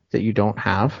power that you don't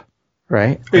have.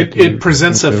 Right. It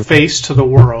presents a face to the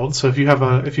world. So if you have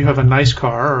a nice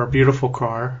car or a beautiful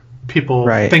car, people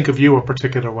think of you a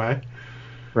particular way.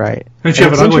 Right. And if you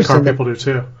have an ugly car, people do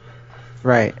too.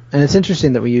 Right. And it's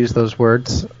interesting that we use those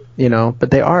words, but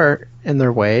they are in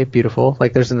their way beautiful.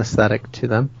 Like there's an aesthetic to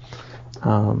them.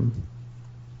 I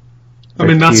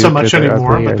mean, not so much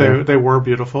anymore, but they were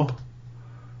beautiful.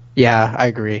 Yeah, I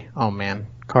agree. Oh man,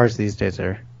 cars these days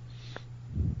are.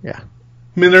 Yeah.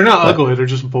 I mean, they're not ugly; they're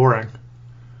just boring.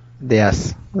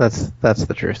 Yes, that's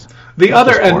the truth. The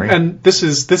other, and this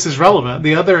is relevant.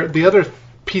 The other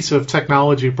piece of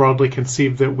technology broadly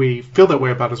conceived that we feel that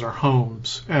way about is our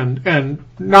homes, and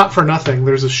not for nothing.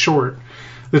 There's a short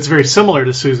that's very similar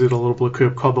to Susie the Little Blue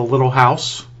Coupe called The Little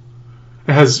House.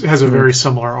 It has a very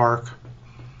similar arc.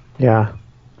 Yeah.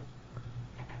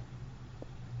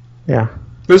 Yeah.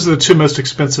 Those are the two most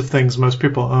expensive things most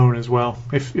people own as well,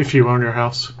 if you own your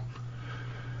house.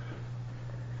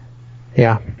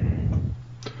 Yeah.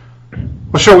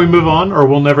 Well, shall we move on, or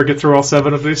we'll never get through all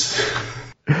 7 of these?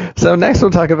 So next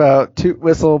we'll talk about Toot,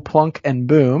 Whistle, Plunk, and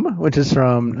Boom, which is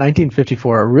from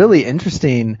 1954. A really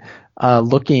interesting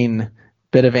looking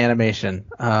bit of animation.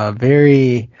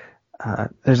 Very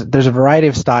there's a variety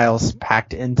of styles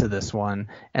packed into this one,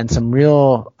 and some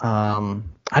real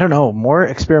I don't know, more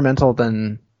experimental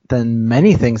than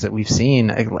many things that we've seen,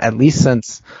 at least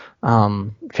since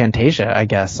Fantasia, I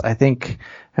guess. I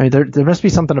mean there must be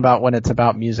something about when it's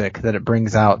about music that it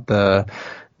brings out the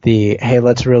hey,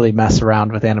 let's really mess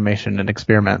around with animation and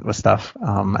experiment with stuff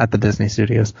at the Disney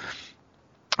Studios.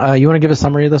 You want to give a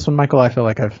summary of this one, Michael? I feel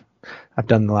like I've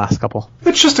done the last couple.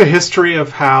 It's just a history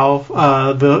of how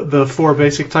the four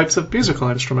basic types of musical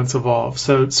instruments evolve.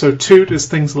 So toot is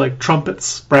things like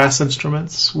trumpets, brass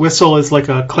instruments. Whistle is like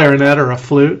a clarinet or a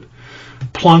flute.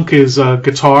 Plunk is a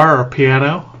guitar or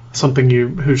piano, something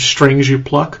whose strings you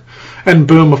pluck. And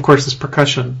boom, of course, is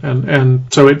percussion.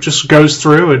 And so it just goes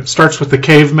through. It starts with the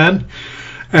cavemen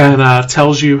and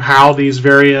tells you how these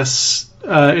various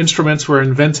instruments were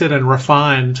invented and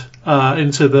refined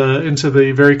into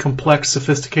the very complex,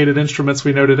 sophisticated instruments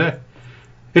we know today.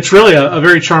 It's really a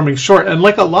very charming short, and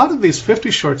like a lot of these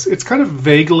 50 shorts, it's kind of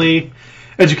vaguely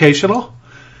educational,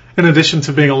 in addition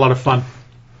to being a lot of fun.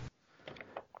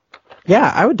 Yeah,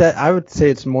 I would say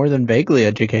it's more than vaguely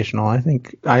educational. I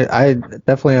think I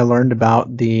definitely learned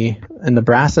about the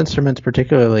brass instruments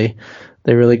particularly.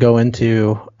 They really go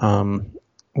into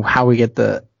how we get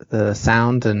the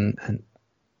sound and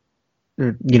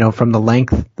from the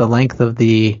length of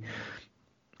the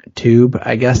tube,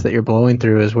 I guess, that you're blowing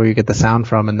through is where you get the sound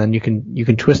from, and then you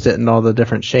can twist it in all the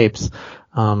different shapes.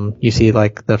 You see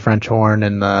like the French horn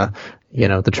and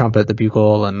the trumpet, the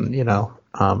bugle, and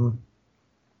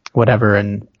whatever,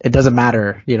 and it doesn't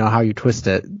matter how you twist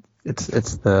it. It's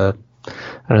the I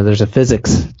don't know, there's a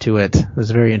physics to it. It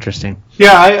was very interesting.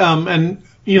 Yeah, and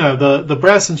the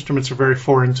brass instruments are very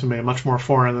foreign to me, much more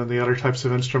foreign than the other types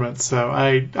of instruments. So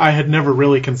I had never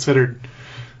really considered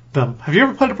them. Have you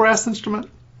ever played a brass instrument?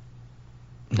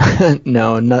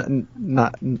 No, definitely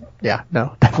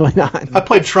not. I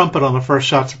played trumpet on the first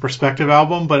Shots of Perspective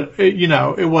album, but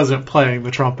it wasn't playing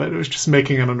the trumpet. It was just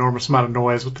making an enormous amount of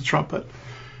noise with the trumpet.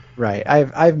 Right.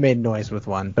 I've made noise with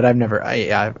one, but I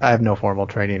have no formal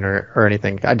training or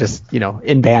anything. I just,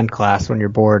 in band class when you're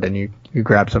bored and you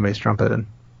grab somebody's trumpet and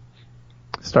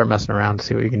start messing around to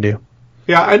see what you can do.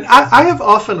 Yeah, and I have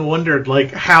often wondered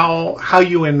like how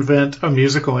you invent a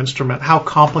musical instrument, how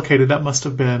complicated that must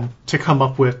have been to come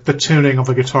up with the tuning of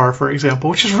a guitar, for example,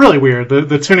 which is really weird.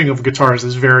 The tuning of guitars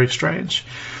is very strange.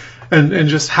 And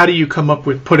just how do you come up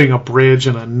with putting a bridge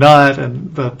and a nut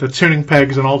and the tuning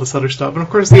pegs and all this other stuff? And of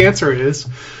course the answer is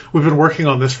we've been working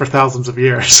on this for thousands of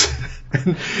years.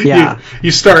 Yeah.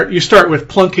 You start with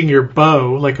plunking your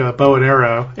bow, like a bow and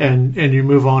arrow, and you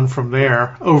move on from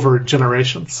there over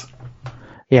generations.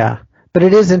 Yeah. But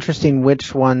it is interesting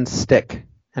which ones stick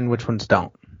and which ones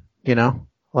don't.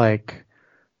 Like,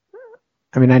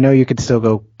 I mean, I know you could still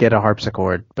go get a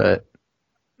harpsichord, but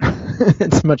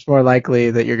it's much more likely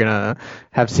that you're going to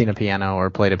have seen a piano or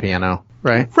played a piano,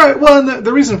 right? Right. Well, and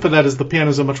the reason for that is the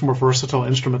piano is a much more versatile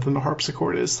instrument than the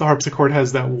harpsichord is. The harpsichord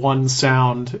has that one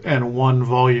sound and one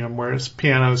volume, whereas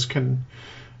pianos can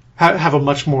have a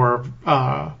much more,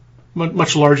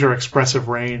 much larger expressive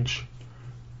range.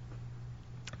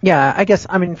 Yeah, I guess,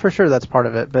 I mean, for sure that's part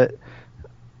of it, but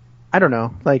I don't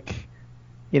know. Like,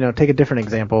 take a different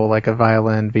example, like a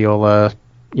violin, viola.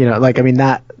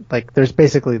 There's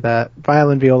basically that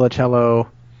violin, viola, cello,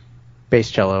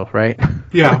 bass cello, right?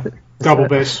 Yeah, double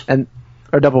bass.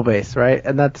 Or double bass, right?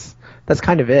 And that's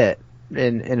kind of it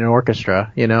in an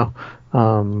orchestra,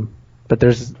 But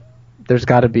there's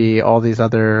got to be all these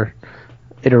other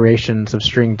iterations of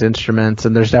stringed instruments,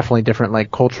 and there's definitely different, like,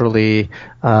 culturally,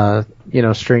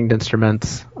 stringed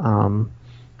instruments.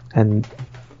 And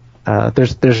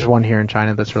there's one here in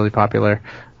China that's really popular.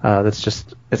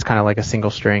 It's kind of like a single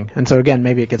string. And so again,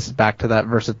 maybe it gets back to that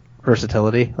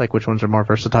versatility, like which ones are more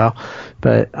versatile.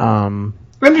 But then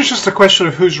it's just a question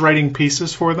of who's writing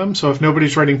pieces for them. So if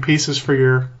nobody's writing pieces for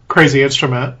your crazy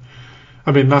instrument,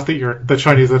 I mean, not that the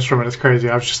Chinese instrument is crazy.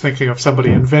 I was just thinking of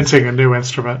somebody inventing a new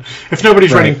instrument. If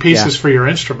nobody's writing pieces for your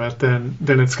instrument, then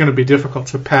it's going to be difficult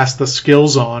to pass the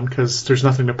skills on because there's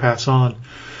nothing to pass on.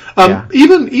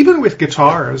 Even with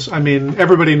guitars, I mean,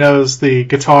 everybody knows the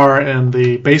guitar and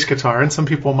the bass guitar, and some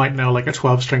people might know like a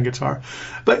 12-string guitar.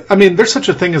 But I mean, there's such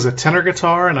a thing as a tenor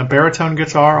guitar and a baritone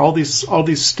guitar. All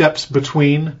these steps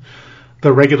between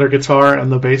the regular guitar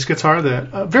and the bass guitar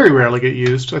that very rarely get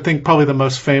used. I think probably the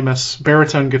most famous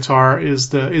baritone guitar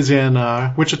is in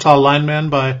Wichita Lineman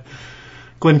by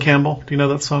Glenn Campbell. Do you know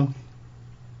that song?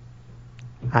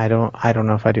 I don't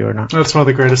know if I do or not. That's one of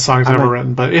the greatest songs ever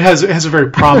written, but it has a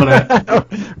very prominent.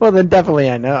 Well, then definitely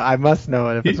I must know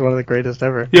it if it's one of the greatest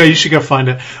ever. Yeah, you should go find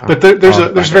it. But there's a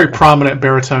very prominent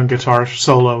baritone guitar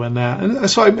solo in that, and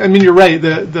so I mean you're right.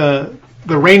 The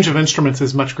range of instruments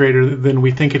is much greater than we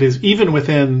think it is, even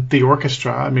within the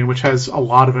orchestra. I mean, which has a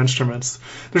lot of instruments.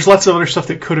 There's lots of other stuff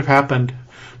that could have happened.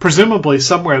 Presumably,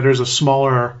 somewhere there's a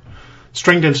smaller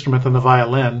stringed instrument than the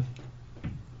violin,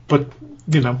 but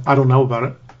I don't know about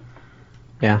it.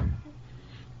 Yeah.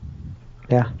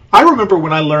 I remember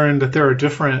when I learned that there are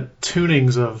different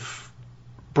tunings of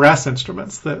brass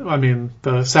instruments.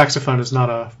 The saxophone is not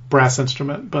a brass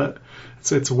instrument, but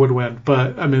it's a woodwind.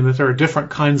 But I mean that there are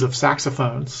different kinds of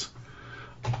saxophones.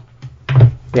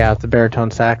 Yeah, the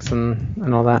baritone sax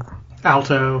and all that.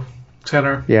 Alto,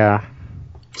 tenor. Yeah.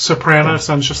 Soprano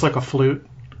sounds just like a flute.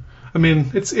 I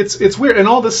mean, it's weird, and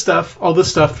all this stuff,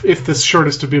 if this short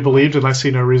is to be believed, and I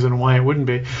see no reason why it wouldn't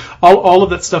be, all of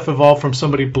that stuff evolved from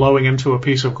somebody blowing into a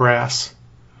piece of grass.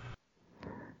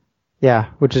 Yeah,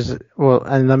 which is, well,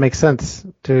 and that makes sense,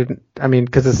 dude. I mean,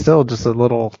 because it's still just a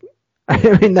little,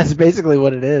 I mean, that's basically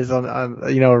what it is on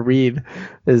a reed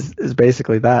is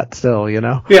basically that still,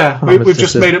 Yeah, we've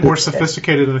just made it more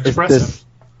sophisticated and expressive.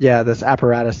 This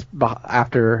apparatus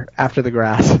after the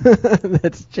grass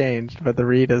that's changed, but the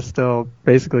reed is still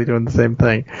basically doing the same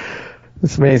thing.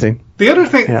 It's amazing. The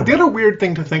other weird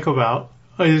thing to think about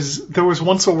is there was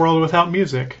once a world without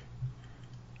music.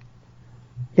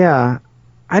 Yeah,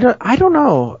 I don't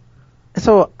know.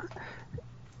 So,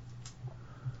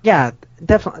 yeah,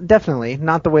 definitely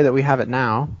not the way that we have it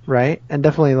now, right? And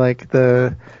definitely like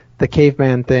the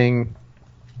caveman thing.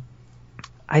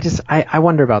 I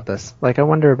wonder about this. Like, I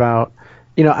wonder about,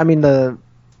 I mean, I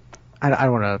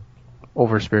don't want to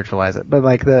over spiritualize it, but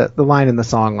like the line in the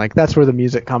song, like that's where the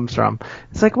music comes from.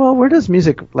 It's like, well, where does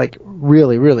music like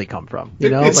really, really come from?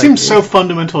 It seems so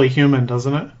fundamentally human,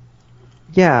 doesn't it?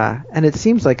 Yeah, and it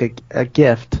seems like a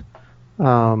gift.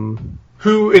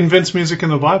 Who invents music in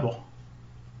the Bible?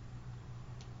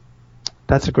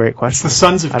 That's a great question. It's the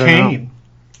sons of Cain.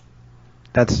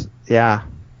 Yeah.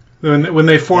 When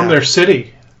they form their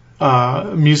city,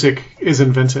 music is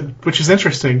invented, which is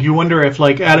interesting. You wonder if,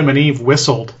 like, Adam and Eve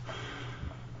whistled.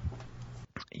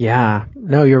 Yeah,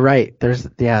 no, you're right. Because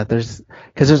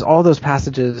there's all those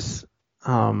passages,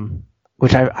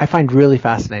 which I find really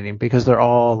fascinating because they're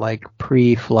all like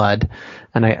pre-flood,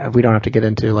 and we don't have to get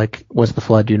into like was the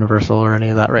flood universal or any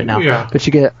of that right now. Yeah. But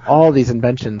you get all these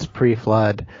inventions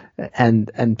pre-flood,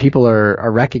 and people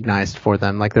are recognized for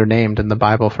them, like they're named in the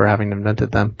Bible for having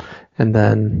invented them, and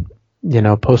then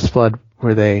post-flood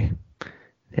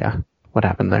what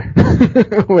happened there?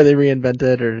 Were they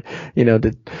reinvented, or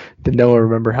did Noah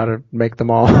remember how to make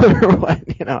them all, or what?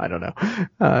 I don't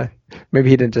know. Maybe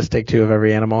he didn't just take 2 of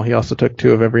every animal; he also took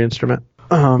 2 of every instrument.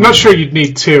 I'm not sure you'd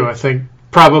need 2. I think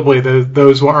probably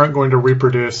those who aren't going to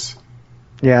reproduce.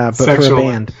 Yeah, but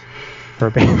sexually. For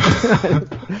a band.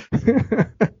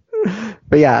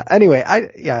 But yeah. Anyway,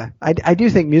 I do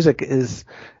think music is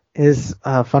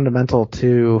fundamental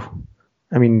to.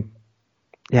 I mean.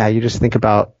 Yeah, you just think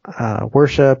about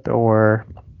worship, and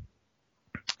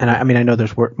I mean I know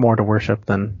there's more to worship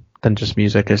than just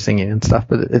music or singing and stuff,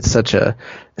 but it's such a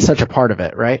part of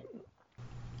it, right?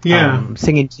 Yeah,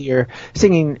 singing.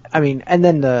 I mean, and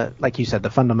then like you said, the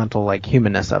fundamental like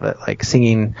humanness of it, like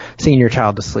singing your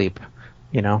child to sleep.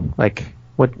 Like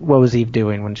what was Eve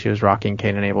doing when she was rocking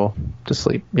Cain and Abel to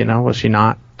sleep? Was she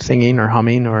not singing or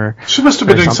humming or? She must have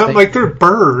been doing something. Like they're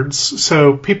birds,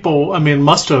 so people, I mean,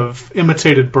 must have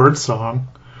imitated bird song.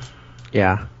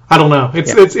 Yeah. I don't know.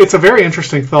 It's a very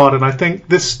interesting thought, and I think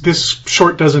this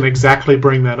short doesn't exactly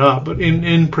bring that up. But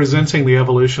in presenting the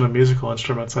evolution of musical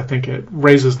instruments, I think it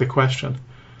raises the question.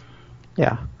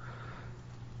 Yeah.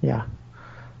 Yeah.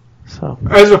 So.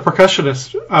 As a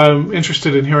percussionist, I'm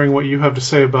interested in hearing what you have to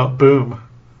say about boom.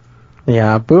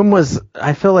 Yeah, boom was.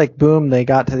 I feel like boom. They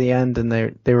got to the end and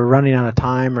they were running out of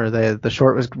time, or the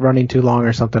short was running too long,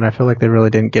 or something. I feel like they really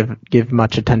didn't give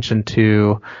much attention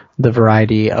to the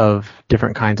variety of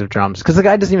different kinds of drums, because the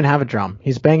guy doesn't even have a drum.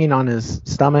 He's banging on his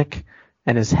stomach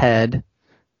and his head,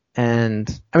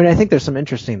 and I mean I think there's some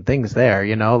interesting things there.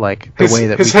 Like the way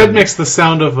that his head makes the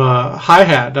sound of a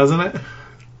hi-hat, doesn't it?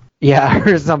 Yeah,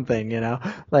 or something.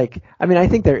 Like I mean I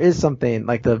think there is something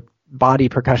like the body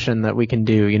percussion that we can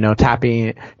do,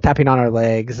 tapping on our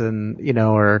legs and,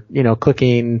 or,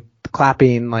 clicking,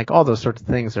 clapping, like all those sorts of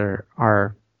things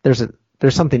are there's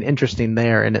something interesting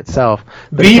there in itself.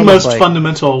 The most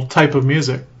fundamental type of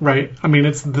music, right? I mean,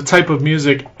 it's the type of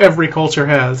music every culture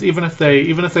has. Even if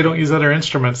they don't use other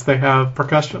instruments, they have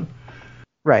percussion.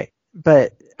 Right.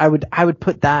 But I would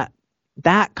put that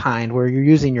that kind where you're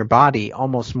using your body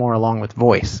almost more along with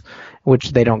voice,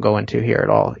 which they don't go into here at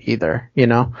all either, you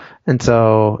know? And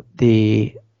so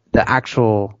the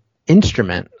actual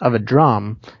instrument of a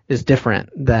drum is different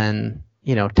than,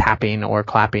 you know, tapping or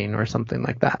clapping or something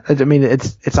like that. I mean,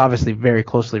 it's obviously very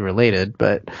closely related,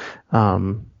 but,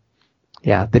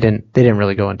 yeah, they didn't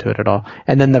really go into it at all.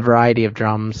 And then the variety of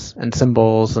drums and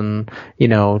cymbals and, you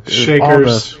know,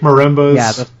 shakers,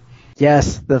 marimbas. Yeah,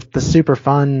 the super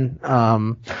fun,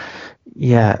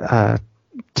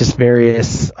 just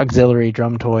various auxiliary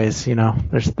drum toys. You know,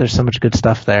 there's so much good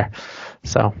stuff there.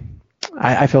 So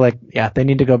I feel like, yeah, they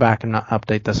need to go back and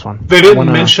update this one. They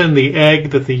didn't mention the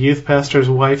egg that the youth pastor's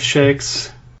wife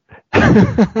shakes.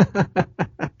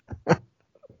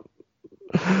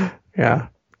 Yeah.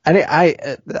 I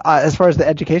as far as the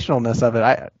educationalness of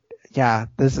it,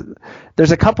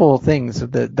 there's a couple of things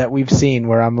that we've seen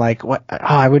where I'm like, what? Oh,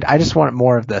 I just want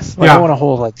more of this. Like, I want a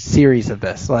whole like series of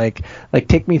this. Like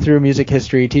take me through music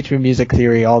history, teach me music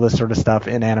theory, all this sort of stuff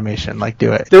in animation. Like,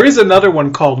 do it. There is another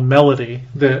one called Melody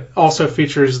that also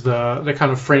features the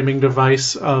kind of framing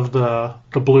device of the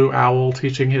blue owl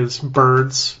teaching his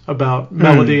birds about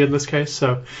melody in this case.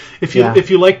 So if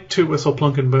you like Toot Whistle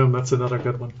Plunk and Boom, that's another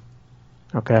good one.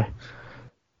 Okay.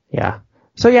 Yeah.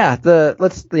 So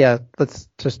let's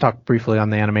just talk briefly on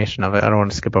the animation of it. I don't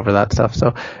want to skip over that stuff.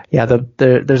 So yeah,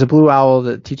 there's a blue owl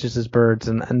that teaches his birds,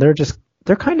 and they're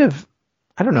kind of,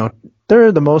 I don't know,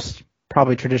 they're the most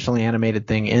probably traditionally animated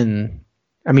thing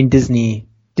Disney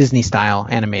style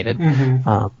animated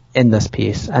in this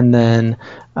piece. And then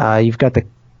you've got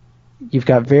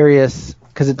various,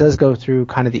 because it does go through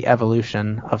kind of the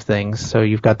evolution of things. So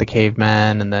you've got the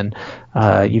cavemen, and then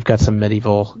you've got some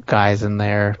medieval guys in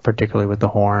there, particularly with the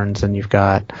horns, and you've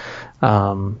got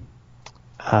some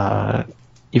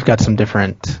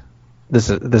different. This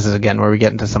is again where we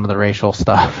get into some of the racial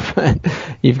stuff.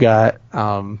 You've got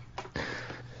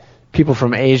people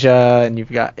from Asia, and you've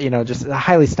got, you know, just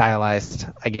highly stylized,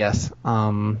 I guess.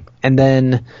 And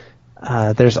then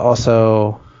there's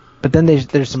also. But then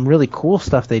there's some really cool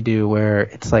stuff they do where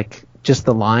it's like just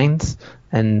the lines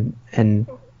and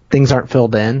things aren't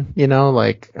filled in, you know,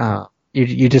 like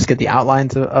you just get the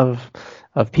outlines of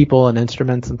people and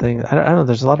instruments and things. I don't know.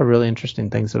 There's a lot of really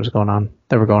interesting things that were going on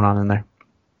in there.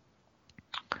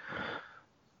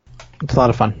 It's a lot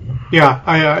of fun.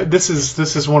 Yeah, this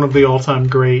is one of the all-time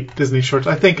great Disney shorts.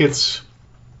 I think it's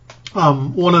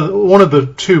one of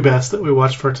the two best that we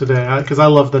watched for today, because I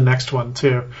love the next one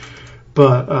too.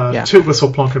 But Toot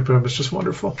Whistle Plunk and Boom is just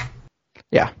wonderful.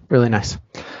 Yeah, really nice.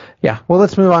 Yeah, well,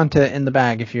 let's move on to In the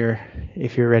Bag if you're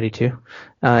ready to.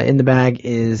 In the Bag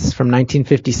is from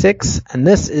 1956, and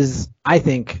this is, I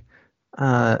think,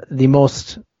 the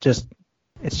most just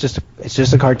it's just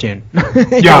a cartoon.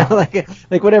 Yeah, know,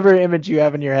 like whatever image you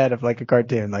have in your head of like a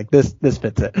cartoon, like this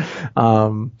fits it.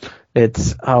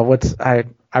 It's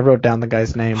I wrote down the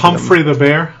guy's name. Humphrey the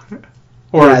Bear,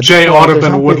 or J.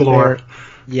 Audubon Woodlore.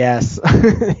 Yes,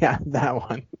 yeah, that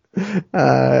one.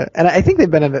 And I think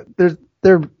they've been in it.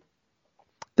 They're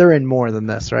in more than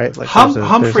this, right? Like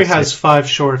Humphrey has 5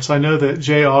 shorts. I know that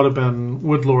J. Audubon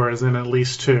Woodlore is in at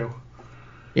least 2.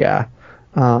 Yeah,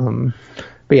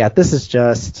 but yeah, this is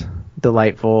just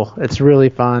delightful. It's really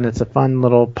fun. It's a fun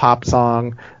little pop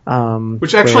song,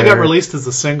 which actually got released as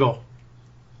a single.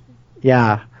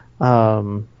 Yeah,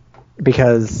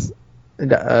 because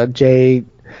J.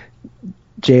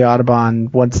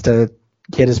 Audubon wants to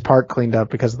get his park cleaned up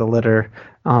because of the litter,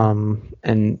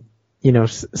 and you know,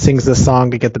 sings this song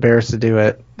to get the bears to do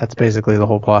it. That's basically the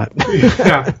whole plot.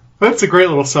 Yeah, that's a great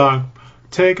little song.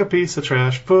 Take a piece of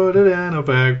trash, put it in a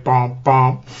bag, bomb,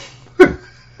 bomb.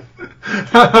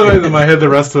 I'll have it in my head the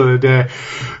rest of the day.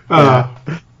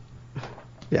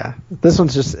 Yeah, this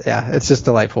one's just, it's just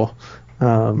delightful.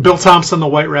 Bill Thompson, the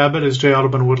White Rabbit, is J.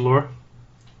 Audubon Woodlore.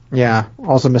 Yeah,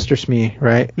 also Mr. Smee,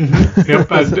 right? Mm-hmm.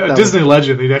 Yep, a Disney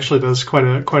legend. He actually does quite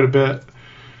a bit.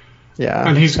 Yeah,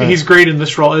 and he's great in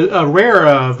this role. A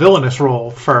rare villainous role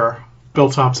for Bill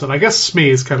Thompson. I guess Smee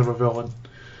is kind of a villain.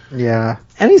 Yeah,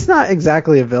 and he's not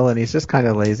exactly a villain. He's just kind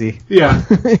of lazy. Yeah.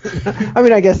 I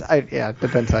mean, I guess it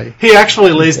depends how you. He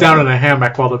actually lays down in a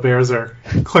hammock while the bears are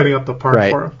cleaning up the park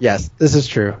for him. Yes, this is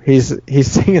true. He's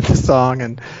singing the song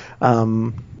and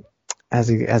as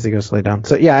he goes to lay down.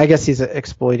 So yeah, I guess he's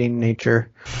exploiting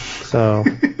nature. So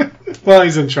well,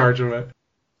 he's in charge of it.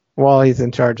 While he's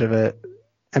in charge of it,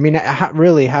 I mean,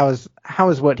 really, how is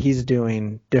what he's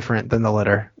doing different than the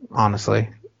litter? Honestly,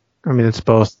 I mean, it's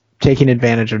both taking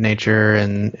advantage of nature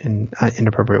in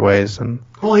inappropriate ways. And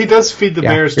well, he does feed the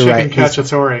bears chicken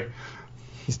cacciatore.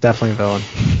 He's definitely a villain.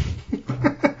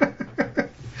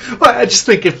 Well, I just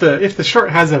think if the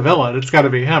short has a villain, it's got to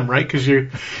be him, right? Because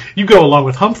you go along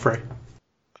with Humphrey.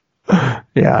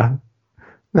 Yeah.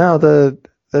 No,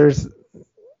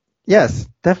 yes,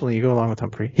 definitely you go along with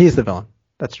Humphrey. He's the villain.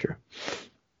 That's true.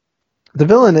 The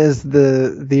villain is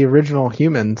the original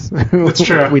humans who That's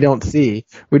true. we don't see.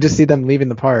 We just see them leaving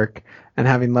the park and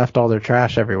having left all their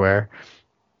trash everywhere.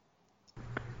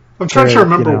 I'm trying to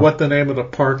remember what the name of the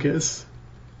park is.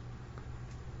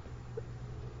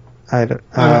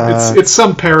 It's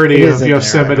some parody of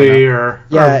Yosemite or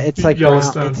it's like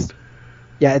Yellowstone.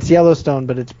 It's Yellowstone,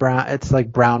 but it's brown. It's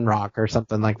like Brown Rock or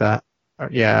something like that.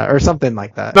 Or something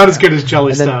like that. Not as good as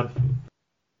Jellystone.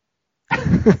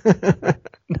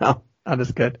 No, not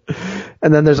as good.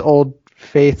 And then there's Old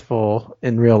Faithful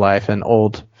in real life and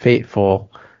Old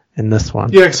Faithful in this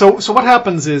one. Yeah, so what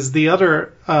happens is the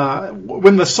other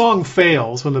when the song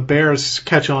fails, when the bears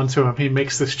catch on to him, he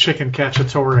makes this chicken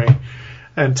cacciatore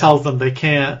and tells them they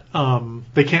can't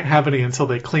have any until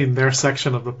they clean their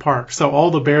section of the park. So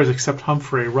all the bears except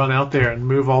Humphrey run out there and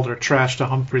move all their trash to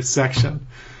Humphrey's section.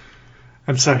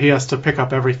 And so he has to pick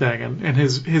up everything, and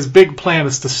his big plan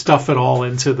is to stuff it all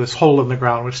into this hole in the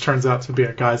ground, which turns out to be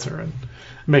a geyser and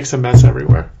makes a mess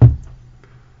everywhere.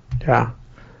 Yeah.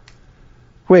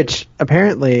 Which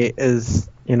apparently is,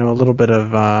 a little bit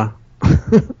of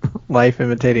life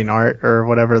imitating art or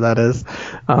whatever that is.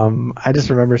 I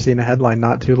just remember seeing a headline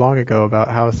not too long ago about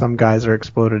how some geyser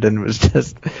exploded, and it was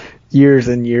just years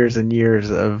and years and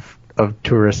years of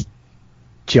tourist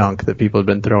junk that people had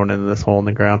been throwing into this hole in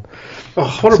the ground.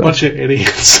 Oh, what a bunch of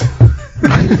idiots.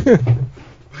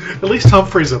 At least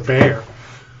Humphrey's a bear.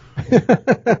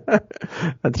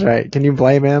 That's right. Can you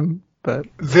blame him? But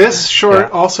this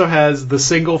short also has the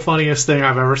single funniest thing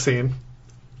I've ever seen,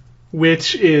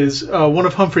 which is one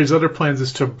of Humphrey's other plans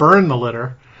is to burn the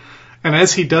litter. And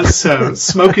as he does so,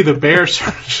 Smokey the Bear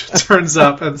turns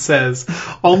up and says,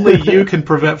 "Only you can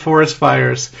prevent forest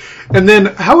fires." And then,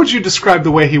 how would you describe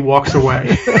the way he walks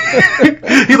away?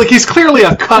 He's clearly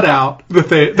a cutout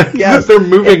that they're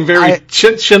moving very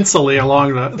chinsily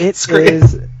along the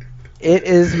screen. It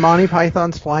is Monty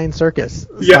Python's Flying Circus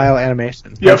style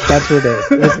animation. Yep. That's what it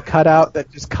is. It's a cutout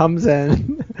that just comes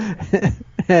in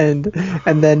and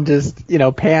then just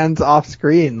pans off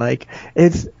screen. Like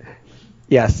it's.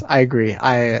 Yes, I agree.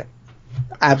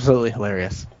 Absolutely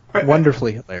hilarious.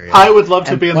 Wonderfully hilarious. I would love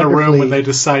to be in the room when they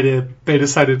decided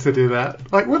to do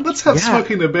that. Like, well, let's have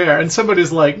Smokey the Bear. And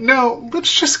somebody's like, no,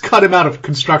 let's just cut him out of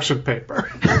construction paper.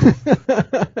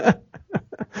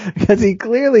 Because he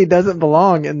clearly doesn't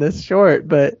belong in this short,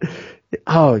 but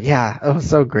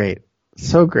so great.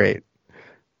 So great.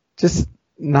 Just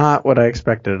not what I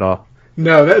expected at all.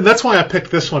 No, that's why I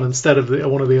picked this one instead of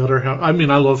one of the other. I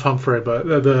mean, I love Humphrey, but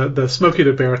the Smokey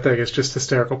the Bear thing is just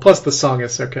hysterical. Plus, the song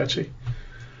is so catchy.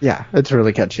 Yeah, it's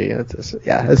really catchy.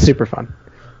 It's super fun.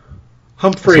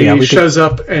 Humphrey shows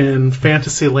up in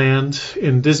Fantasyland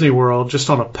in Disney World just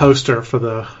on a poster for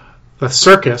the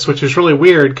circus, which is really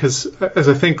weird because, as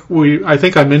I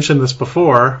think I mentioned this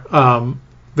before,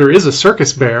 there is a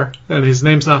circus bear, and his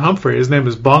name's not Humphrey. His name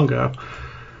is Bongo.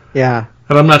 Yeah.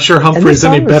 And I'm not sure Humphrey's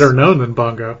any better known than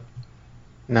Bongo.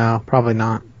 No, probably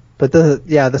not. But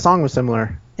the song was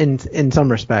similar in some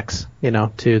respects,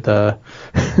 to the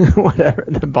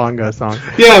the Bongo song.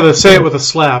 Yeah, the Say It With a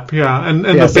Slap. Yeah, and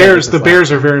the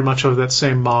bears are very much of that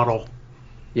same model.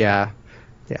 Yeah,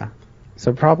 yeah.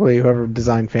 So probably whoever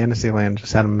designed Fantasyland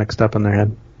just had them mixed up in their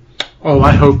head. Oh,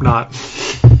 I hope not.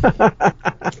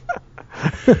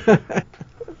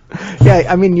 Yeah,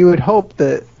 I mean, you would hope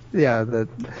that. Yeah,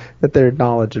 that their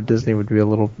knowledge of Disney would be a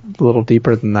little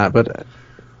deeper than that, but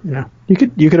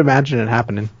you could imagine it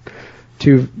happening.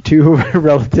 Two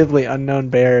relatively unknown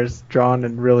bears drawn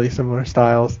in really similar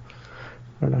styles.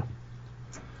 I don't know.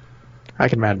 I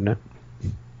can imagine it.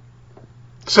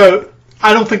 So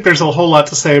I don't think there's a whole lot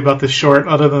to say about this short,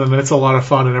 other than it's a lot of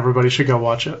fun and everybody should go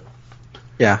watch it.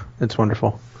 Yeah, it's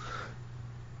wonderful.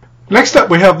 Next up,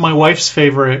 we have my wife's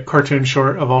favorite cartoon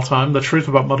short of all time, The Truth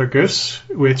About Mother Goose,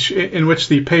 in which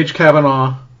the Paige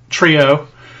Cavanaugh trio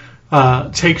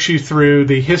takes you through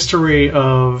the history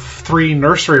of 3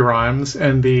 nursery rhymes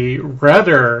and the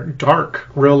rather dark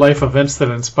real-life events that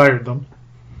inspired them.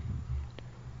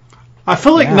 I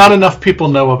feel like not enough people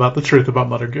know about The Truth About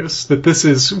Mother Goose, that this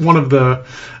is one of the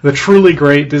truly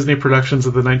great Disney productions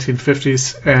of the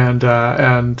 1950s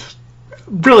and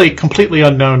really completely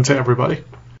unknown to everybody.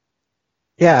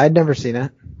 Yeah, I'd never seen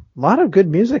it. A lot of good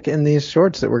music in these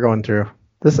shorts that we're going through.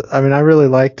 I really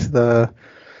liked the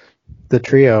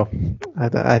trio.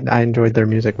 I enjoyed their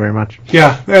music very much.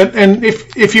 Yeah, and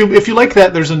if you like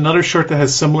that, there's another short that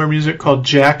has similar music called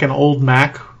Jack and Old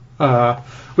Mac,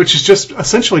 which is just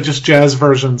essentially just jazz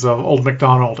versions of Old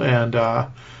MacDonald and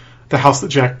The House That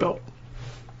Jack Built.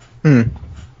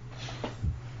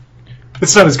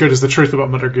 It's not as good as The Truth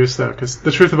About Mother Goose, though, because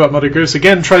The Truth About Mother Goose,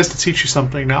 again, tries to teach you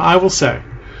something. Now, I will say,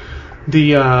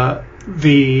 the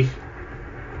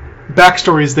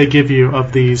backstories they give you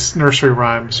of these nursery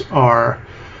rhymes are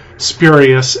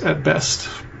spurious at best.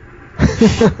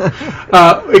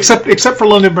 Except for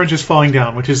London Bridge is Falling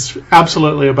Down, which is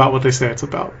absolutely about what they say it's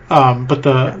about.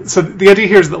 So the idea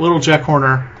here is that Little Jack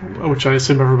Horner, which I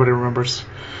assume everybody remembers,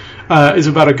 is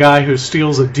about a guy who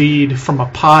steals a deed from a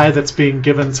pie that's being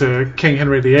given to King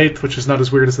Henry VIII, which is not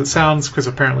as weird as it sounds, because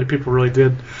apparently people really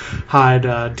did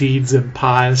hide deeds in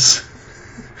pies.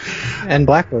 And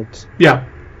blackbirds. Yeah.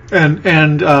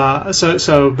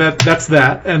 So that's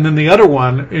that. And then the other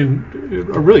one, in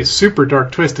a really super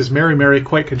dark twist, is Mary, Mary,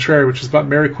 Quite Contrary, which is about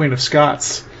Mary, Queen of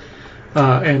Scots,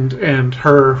 and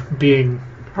her being,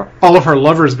 all of her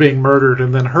lovers being murdered,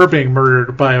 and then her being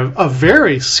murdered by a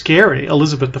very scary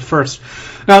Elizabeth I.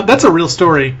 Now, that's a real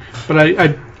story, but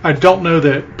I don't know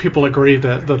that people agree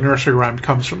that the nursery rhyme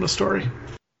comes from the story.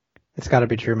 It's got to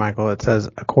be true, Michael. It says,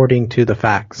 according to the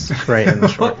facts, right in the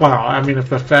short. Wow, I mean, if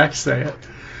the facts say it.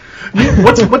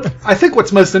 I think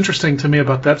what's most interesting to me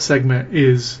about that segment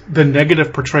is the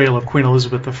negative portrayal of Queen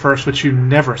Elizabeth I, which you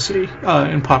never see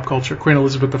in pop culture. Queen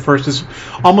Elizabeth I is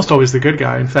almost always the good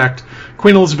guy. In fact,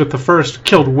 Queen Elizabeth I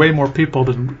killed way more people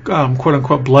than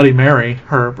quote-unquote Bloody Mary,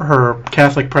 her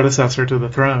Catholic predecessor to the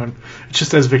throne. It's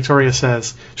just as Victoria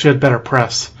says, she had better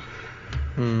press.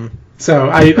 So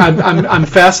I'm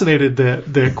fascinated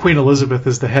that Queen Elizabeth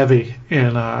is the heavy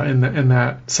in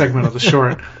that segment of the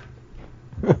short.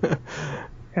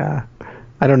 Yeah,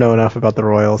 I don't know enough about the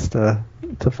royals to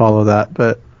follow that,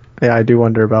 but yeah, I do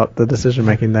wonder about the decision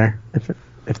making there.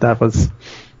 If that was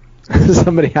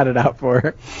somebody had it out for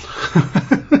her.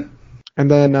 And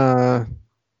then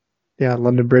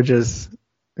London Bridge is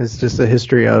just a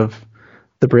history of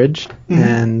the bridge,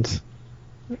 and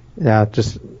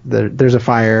just there's a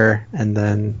fire, and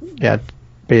then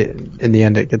in the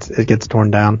end it gets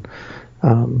torn down.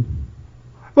 A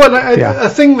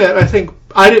thing that I think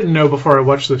I didn't know before I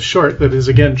watched this short that is,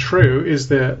 again, true, is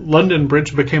that London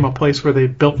Bridge became a place where they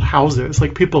built houses.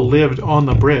 Like, people lived on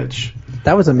the bridge.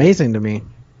 That was amazing to me.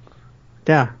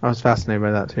 Yeah, I was fascinated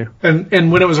by that, too.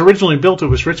 And when it was originally built, it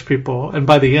was rich people, and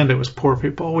by the end, it was poor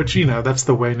people, which, that's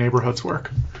the way neighborhoods work.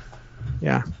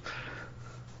 Yeah.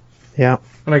 Yeah.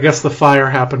 And I guess the fire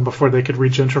happened before they could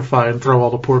regentrify and throw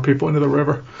all the poor people into the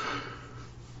river.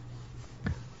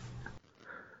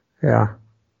 Yeah.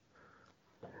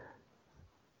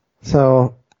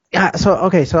 So I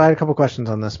had a couple questions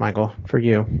on this, Michael, for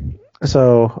you.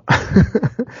 So,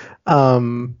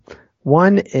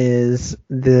 one is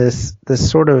this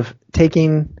sort of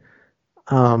taking,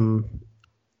 a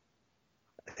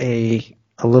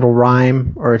little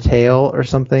rhyme or a tale or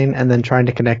something, and then trying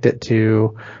to connect it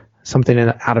to something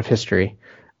out of history.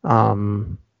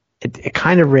 It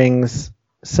kind of rings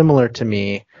similar to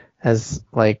me as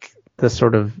like the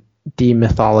sort of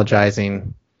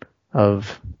demythologizing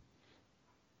of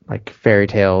like fairy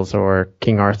tales or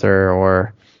King Arthur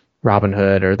or Robin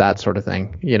Hood or that sort of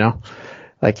thing,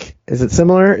 Like, is it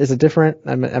similar? Is it different?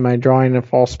 Am I drawing a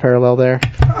false parallel there?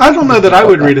 I don't know that I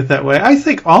would read it that way. I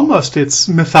think almost it's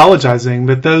mythologizing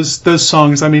that those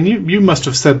songs. I mean, you must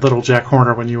have said Little Jack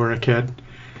Horner when you were a kid.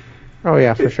 Oh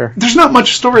yeah, for sure. There's not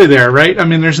much story there, right? I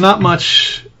mean, there's not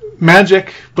much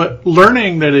magic, but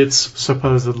learning that it's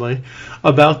supposedly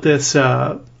about this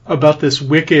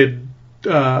wicked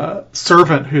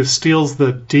servant who steals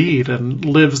the deed and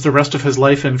lives the rest of his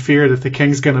life in fear that the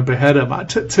king's going to behead him.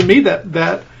 To me,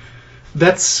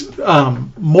 that's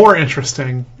more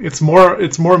interesting. It's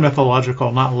more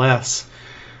mythological, not less.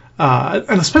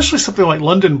 And especially something like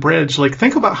London Bridge. Like,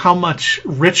 think about how much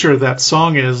richer that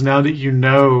song is now that you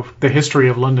know the history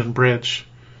of London Bridge.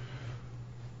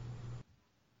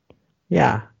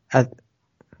 Yeah,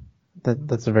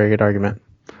 that's a very good argument.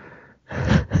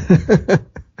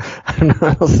 I don't know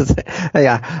what else to say.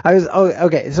 Yeah,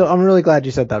 okay. So I'm really glad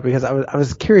you said that, because I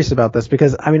was curious about this,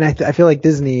 because I mean I feel like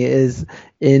Disney is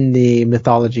in the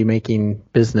mythology making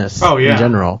business in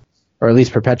general, or at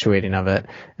least perpetuating of it,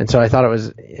 and so I thought it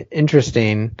was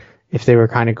interesting if they were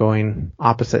kind of going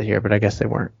opposite here, but I guess they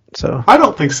weren't. So I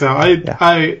don't think so.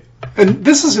 And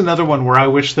this is another one where I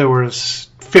wish there was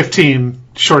 15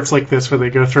 shorts like this where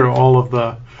they go through all of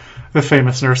the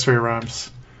famous nursery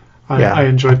rhymes. I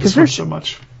enjoyed this one so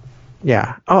much.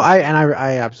 Yeah. Oh,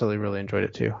 I absolutely really enjoyed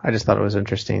it too. I just thought it was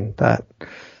interesting that,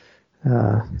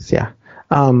 because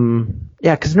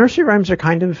nursery rhymes are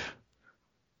kind of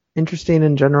interesting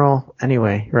in general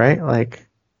anyway, right? Like,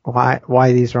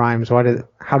 why these rhymes?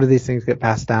 How do these things get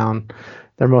passed down?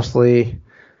 They're mostly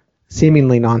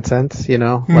seemingly nonsense, you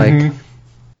know. Like,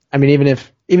 I mean,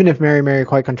 even if Mary, Mary,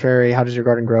 quite contrary, how does your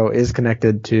garden grow is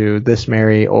connected to this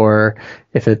Mary, or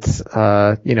if it's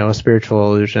a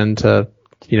spiritual allusion to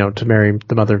to Mary,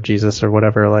 the mother of Jesus, or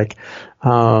whatever, like,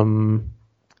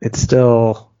 it's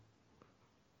still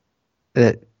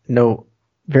that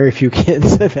very few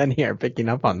kids, if any, are picking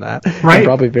up on that. Right. And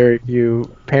probably very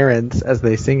few parents, as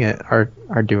they sing it,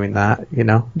 are doing that,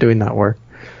 doing that work.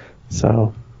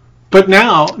 So. But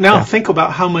now think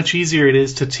about how much easier it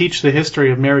is to teach the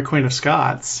history of Mary, Queen of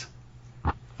Scots,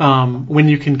 when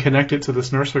you can connect it to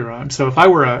this nursery rhyme. So if I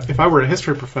were a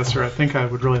history professor, I think I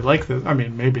would really like this. I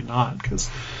mean, maybe not, because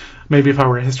maybe if I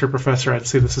were a history professor, I'd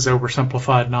see this as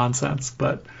oversimplified nonsense.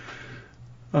 But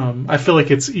I feel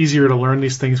like it's easier to learn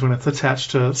these things when it's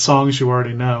attached to songs you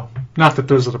already know. Not that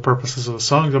those are the purposes of the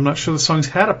songs. I'm not sure the songs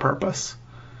had a purpose.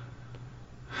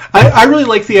 I really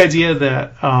like the idea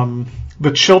that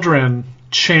the children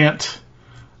chant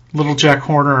Little Jack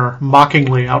Horner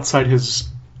mockingly outside his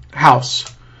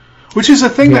house, which is a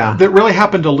thing that really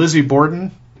happened to Lizzie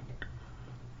Borden.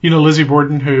 You know Lizzie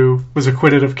Borden, who was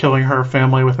acquitted of killing her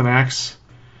family with an axe?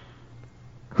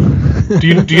 Do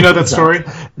you know that story?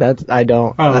 I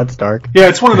don't. That's dark. Yeah,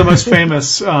 it's one of the most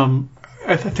famous.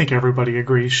 I think everybody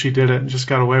agrees she did it and just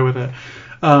got away with it.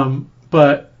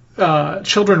 But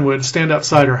children would stand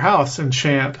outside her house and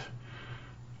chant,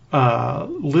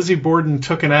 Lizzie Borden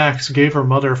took an axe, gave her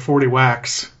mother 40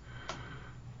 whacks.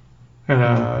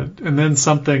 And then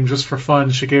something just for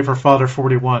fun, she gave her father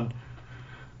 41.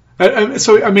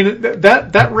 So, I mean,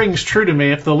 that rings true to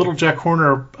me. If the Little Jack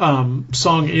Horner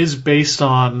song is based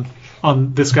on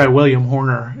this guy, William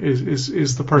Horner,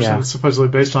 is the person it's supposedly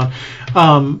based on,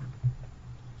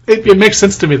 it makes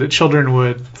sense to me that children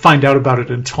would find out about it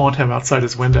and taunt him outside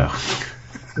his window.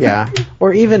 Yeah.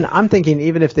 Or even, I'm thinking,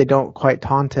 even if they don't quite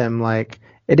taunt him, like,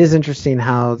 it is interesting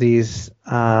how these,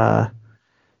 it's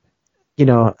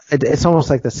almost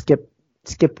like the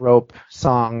skip rope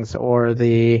songs, or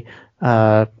the,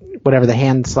 whatever, the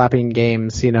hand slapping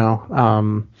games,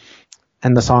 and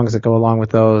the songs that go along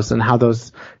with those, and how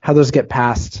those get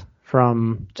passed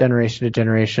from generation to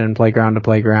generation, playground to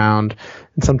playground.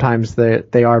 And sometimes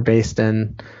they are based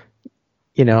in,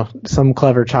 some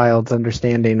clever child's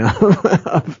understanding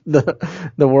of the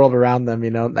world around them,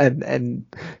 and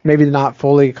maybe not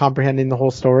fully comprehending the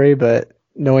whole story, but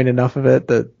knowing enough of it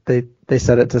that they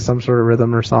set it to some sort of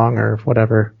rhythm or song or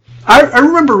whatever. I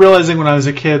remember realizing when I was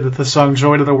a kid that the song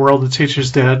 "Joy to the World, the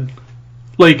Teacher's Dead,"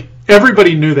 like,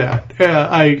 everybody knew that.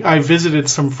 I visited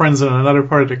some friends in another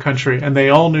part of the country, and they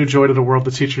all knew "Joy to the World,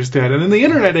 the Teacher's Dead." And in the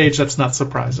internet age, that's not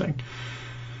surprising.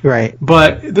 Right.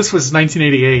 But this was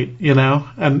 1988,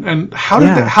 and how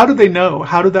did they know?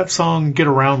 How did that song get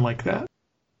around like that?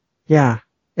 Yeah,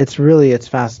 it's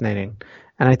fascinating.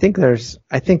 And I think there's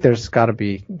got to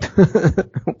be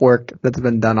work that's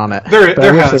been done on it.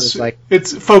 There has.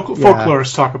 It's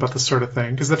folklorists talk about this sort of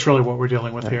thing, because that's really what we're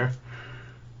dealing with here.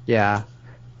 Yeah,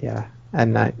 yeah,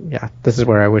 and this is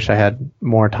where I wish I had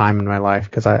more time in my life,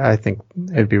 because I think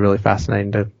it'd be really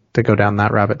fascinating to go down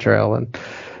that rabbit trail and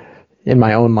in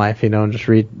my own life, and just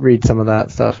read some of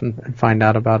that stuff and find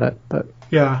out about it. But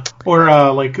yeah,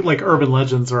 or like urban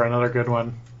legends are another good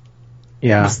one.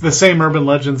 Yeah. The same urban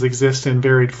legends exist in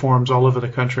varied forms all over the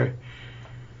country.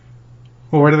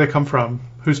 Well, where do they come from?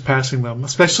 Who's passing them?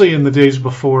 Especially in the days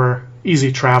before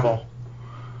easy travel.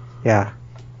 Yeah.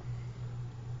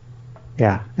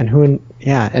 Yeah, and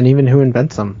even who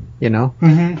invents them,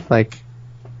 Mm-hmm. Like,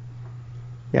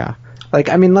 yeah. Like,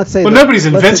 I mean, let's say... Well, nobody's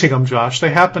inventing them, Josh.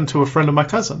 They happen to a friend of my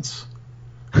cousin's.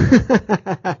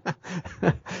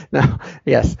 No,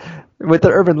 yes, with the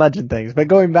urban legend things, but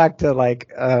going back to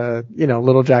like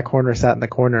Little Jack Horner sat in the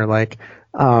corner, like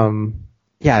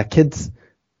kids,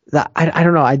 that I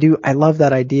don't know, I love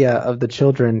that idea of the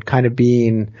children kind of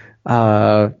being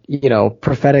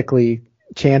prophetically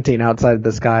chanting outside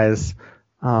this guy's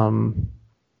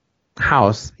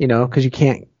house, because you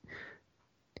can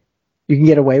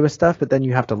get away with stuff, but then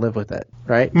you have to live with it,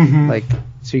 right? Mm-hmm. Like,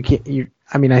 so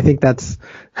I think that's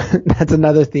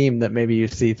another theme that maybe you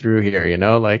see through here,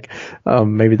 like,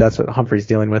 maybe that's what Humphrey's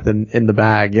dealing with in the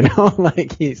bag,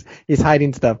 like he's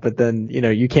hiding stuff, but then,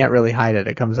 you can't really hide it.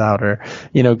 It comes out, or,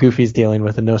 Goofy's dealing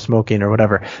with the no smoking or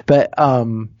whatever. But,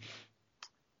 but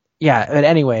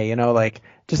anyway, like,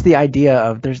 just the idea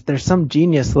of there's some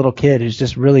genius little kid who's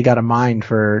just really got a mind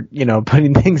for,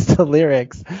 putting things to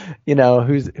lyrics,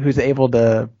 who's able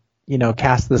to,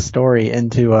 cast the story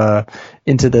into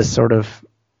this sort of,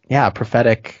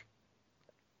 prophetic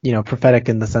prophetic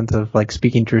in the sense of like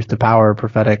speaking truth to power,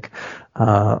 prophetic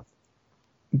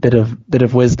bit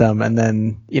of wisdom, and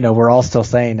then we're all still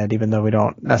saying it even though we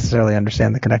don't necessarily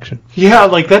understand the connection. Yeah,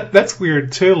 like that's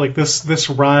weird too. Like this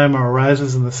rhyme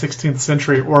arises in the 16th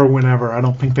century or whenever. I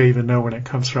don't think they even know when it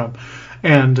comes from,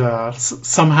 and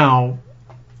somehow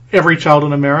every child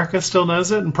in America still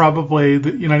knows it, and probably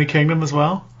the United Kingdom as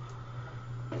well.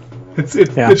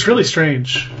 It's really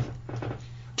strange.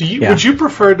 Would you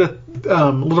prefer to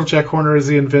Little Jack Horner as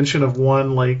the invention of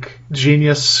one like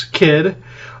genius kid,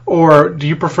 or do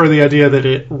you prefer the idea that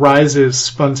it rises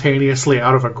spontaneously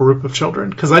out of a group of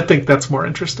children? Because I think that's more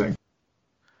interesting.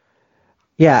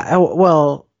 Yeah.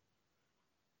 Well.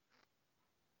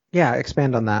 Yeah.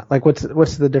 Expand on that. Like, what's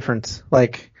the difference?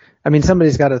 Like, I mean,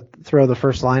 somebody's got to throw the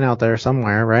first line out there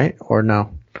somewhere, right? Or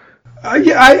no?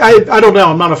 Yeah, I don't know.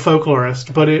 I'm not a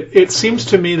folklorist, but it seems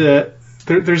to me that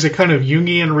there's a kind of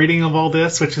Jungian reading of all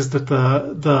this, which is that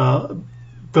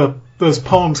those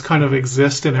poems kind of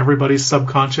exist in everybody's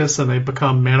subconscious and they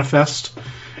become manifest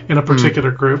in a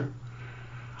particular group.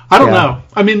 I don't know.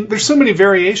 I mean, there's so many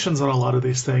variations on a lot of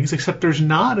these things, except there's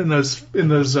not in those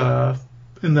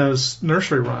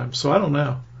nursery rhymes. So I don't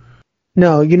know.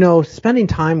 No, spending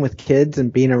time with kids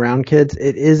and being around kids,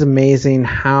 it is amazing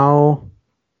how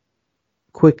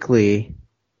quickly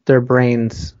their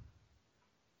brains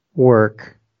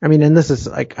work. I mean, and this is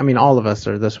like, I mean, all of us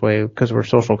are this way because we're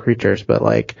social creatures, but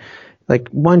like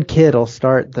one kid will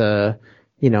start the,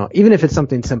 even if it's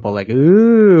something simple like,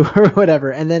 ooh, or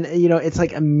whatever. And then, it's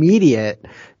like immediate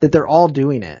that they're all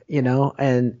doing it,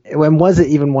 and when was it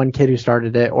even one kid who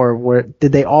started it, or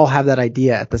did they all have that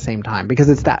idea at the same time? Because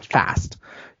it's that fast,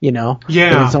 Yeah.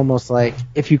 And it's almost like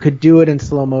if you could do it in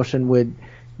slow motion,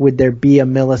 would there be a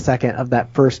millisecond of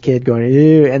that first kid going,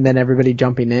 ew, and then everybody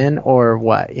jumping in, or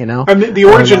what, I mean, the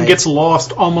origin gets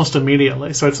lost almost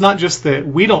immediately. So it's not just that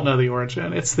we don't know the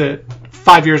origin. It's that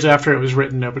 5 years after it was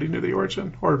written, nobody knew the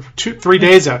origin. Or 3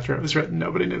 days after it was written,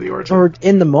 nobody knew the origin. Or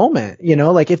in the moment,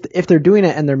 like if they're doing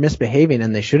it and they're misbehaving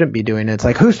and they shouldn't be doing it, it's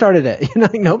like, who started it?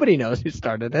 Like nobody knows who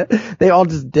started it. They all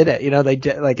just did it.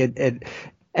 They like it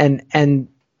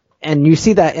and you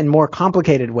see that in more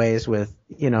complicated ways with,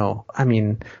 I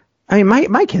mean,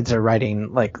 my kids are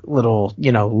writing like little,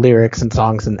 lyrics and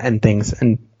songs and things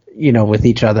and, with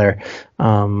each other.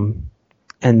 And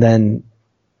then,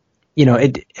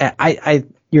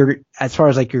 you're, as far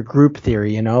as like your group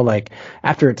theory, like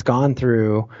after it's gone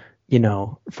through,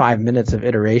 5 minutes of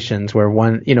iterations where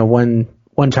one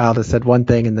child has said one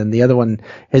thing and then the other one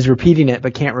is repeating it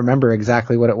but can't remember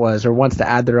exactly what it was or wants to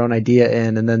add their own idea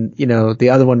in, and then the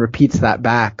other one repeats that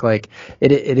back. Like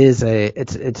it's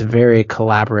a very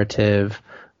collaborative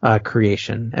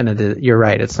creation, and you're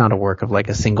right, it's not a work of like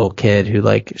a single kid who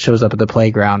like shows up at the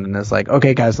playground and is like,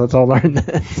 okay guys, let's all learn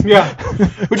this. Yeah,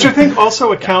 which I think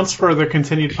also accounts for their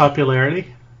continued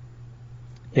popularity.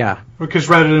 Yeah. Because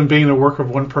rather than being a work of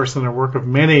one person, a work of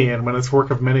many, and when it's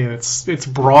work of many, it's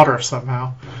broader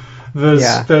somehow.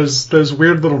 Those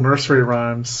weird little nursery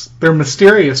rhymes, they're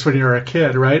mysterious when you're a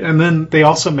kid, right? And then they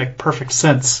also make perfect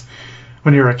sense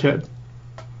when you're a kid.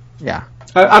 Yeah.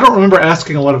 I don't remember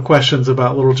asking a lot of questions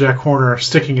about Little Jack Horner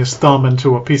sticking his thumb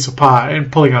into a piece of pie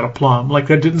and pulling out a plum. Like,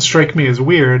 that didn't strike me as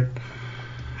weird.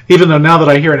 Even though now that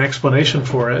I hear an explanation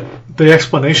for it, the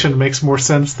explanation makes more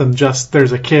sense than just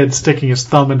there's a kid sticking his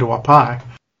thumb into a pie.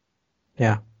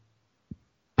 Yeah.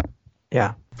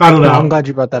 Yeah. I don't know. I'm glad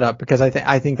you brought that up because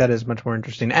I think that is much more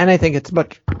interesting, and I think it's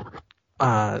much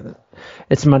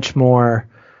more.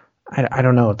 I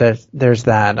don't know. There's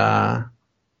that.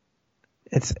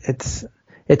 It's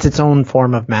its own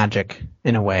form of magic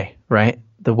in a way, right?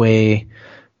 The way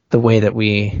that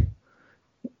we.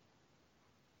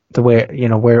 The way,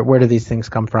 where do these things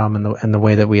come from, and the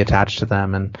way that we attach to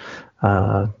them, and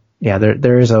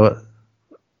there is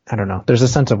there's a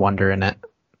sense of wonder in it,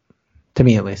 to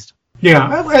me at least.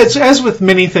 Yeah, as with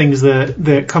many things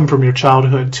that come from your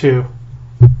childhood too.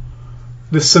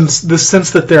 This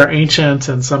sense that they're ancient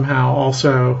and somehow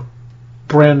also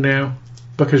brand new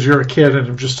because you're a kid and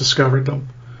have just discovered them.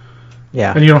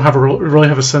 Yeah, and you don't really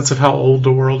have a sense of how old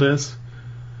the world is.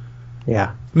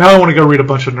 Yeah. Now I want to go read a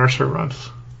bunch of nursery rhymes.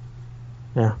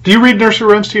 Yeah. Do you read nursery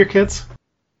rhymes to your kids?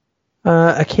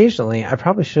 Occasionally. I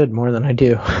probably should more than I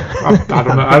do. I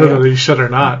don't know. I don't know if you should or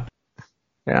not.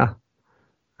 Yeah.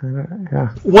 Yeah.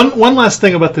 One last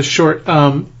thing about this short.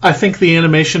 I think the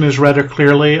animation is rather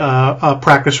clearly a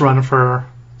practice run for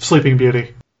Sleeping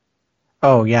Beauty.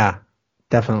 Oh yeah,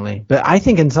 definitely. But I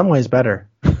think in some ways better.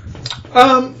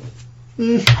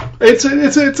 It's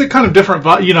a kind of different.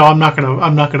 I'm not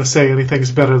gonna say anything's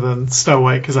better than Snow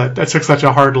White because I took such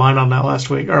a hard line on that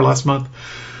last month.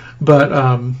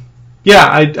 But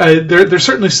they're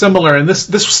certainly similar, and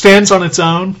this stands on its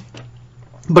own.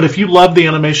 But if you love the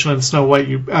animation in Snow White,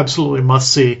 you absolutely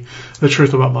must see The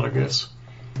Truth About Mother Goose.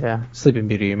 Yeah, Sleeping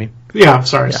Beauty, you mean? Yeah,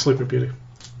 sorry, Sleeping Beauty.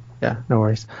 Yeah, no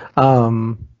worries.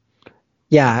 You're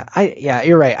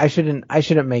right. I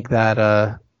shouldn't make that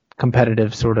a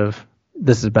competitive sort of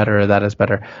this is better or that is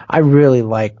better. I really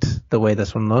liked the way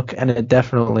this one looked, and it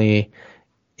definitely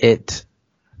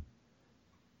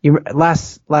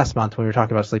last month when we were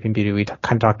talking about Sleeping Beauty, we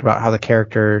kind of talked about how the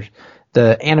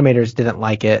animators didn't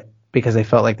like it because they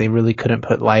felt like they really couldn't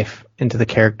put life into the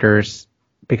characters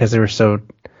because they were so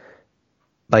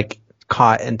like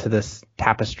caught into this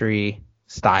tapestry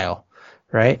style,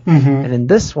 right? Mm-hmm. And in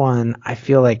this one, I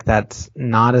feel like that's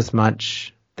not as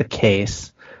much the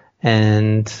case,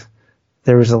 and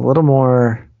there was a little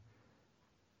more.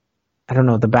 I don't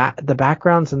know, the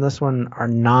backgrounds in this one are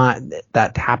not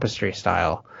that tapestry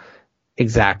style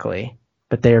exactly,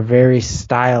 but they're very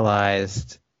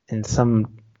stylized in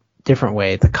some different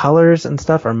way. The colors and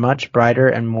stuff are much brighter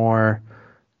and more,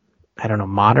 I don't know,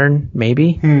 modern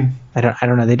maybe. I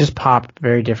don't know. They just pop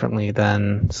very differently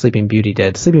than Sleeping Beauty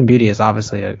did. Sleeping Beauty is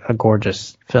obviously a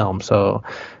gorgeous film, so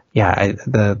yeah,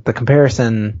 the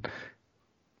comparison,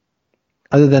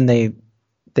 other than they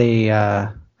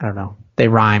I don't know, they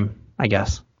rhyme, I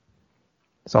guess.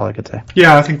 That's all I could say.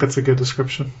 Yeah, I think that's a good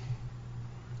description.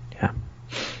 Yeah.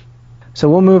 So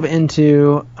we'll move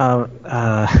into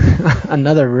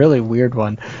another really weird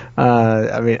one.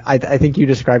 I think you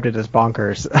described it as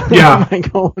bonkers, yeah.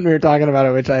 Michael, when we were talking about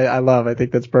it, which I love. I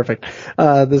think that's perfect.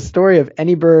 The story of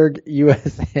Anyburg,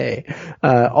 USA,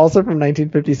 also from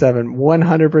 1957,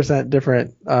 100%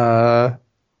 different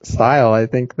style, I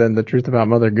think, than The Truth About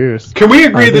Mother Goose. Can we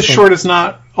agree this short is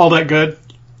not all that good?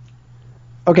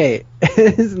 Okay,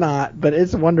 it is not, but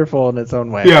it's wonderful in its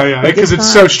own way. Yeah, because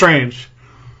it's so strange.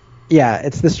 Yeah,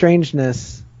 it's the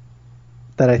strangeness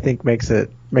that I think makes it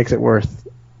worth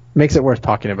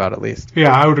talking about, at least.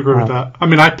 Yeah, I would agree with that. I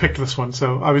mean, I picked this one,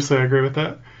 so obviously I agree with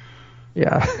that.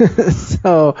 Yeah.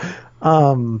 So,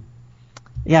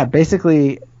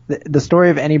 basically, the story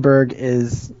of Anyburg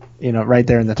is, right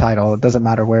there in the title. It doesn't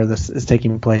matter where this is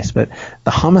taking place, but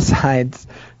the homicides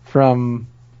from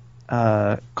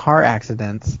car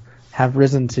accidents have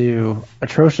risen to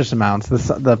atrocious amounts.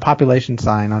 The population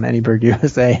sign on Anyburg,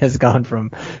 USA has gone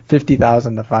from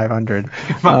 50,000 to 500.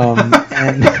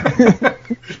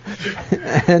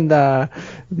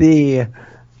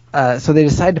 So they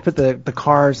decided to put the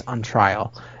cars on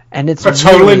trial, and it's a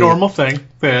totally normal thing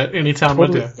that any town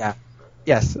would do. Yeah.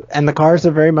 Yes, and the cars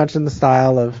are very much in the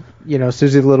style of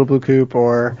Susie the Little Blue Coupe,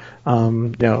 or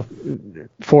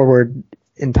forward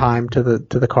in time to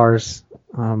the Cars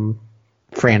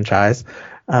franchise.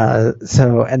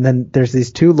 And then there's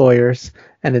these two lawyers,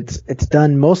 and it's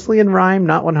done mostly in rhyme,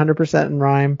 not 100% in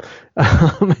rhyme.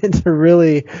 It's a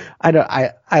really,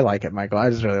 I like it, Michael.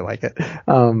 I just really like it.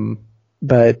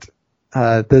 But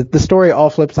the story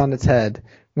all flips on its head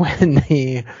when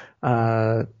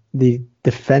the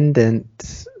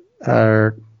defendant,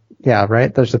 right?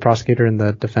 There's the prosecutor and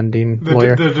the defending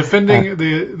lawyer. The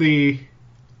defending,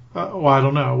 I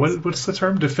don't know. What's the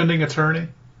term? Defending attorney?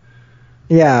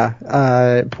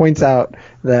 Yeah, points out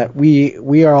that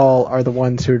we all are the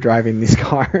ones who are driving these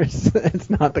cars. It's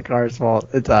not the car's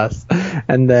fault. It's us.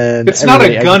 And then it's not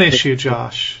a gun issue,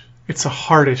 Josh. It's a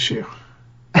heart issue.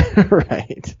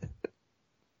 Right.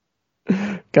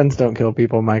 Guns don't kill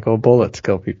people, Michael. Bullets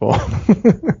kill people.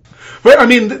 But I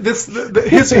mean,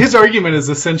 his argument is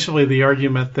essentially the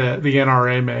argument that the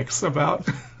NRA makes about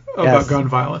gun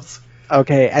violence.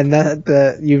 Okay, and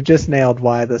you've just nailed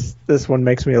why this one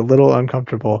makes me a little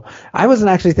uncomfortable. I wasn't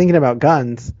actually thinking about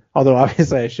guns, although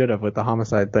obviously I should have with the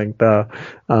homicide thing.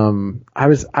 I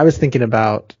was thinking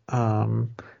about I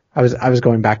was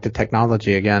going back to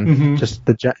technology again, just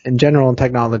in general in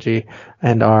technology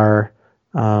and our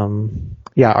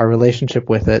relationship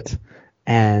with it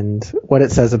and what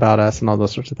it says about us and all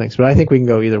those sorts of things. But I think we can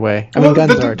go either way.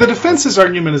 The defense's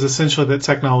argument is essentially that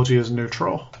technology is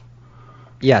neutral.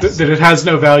 Yes. That it has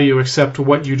no value except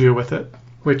what you do with it,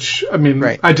 which, I mean,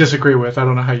 right. I disagree with. I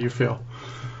don't know how you feel.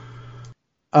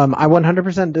 I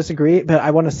 100% disagree, but I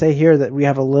want to say here that we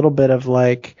have a little bit of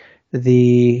like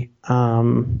the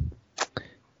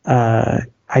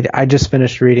I just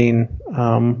finished reading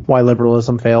Why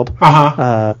Liberalism Failed,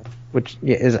 which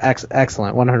is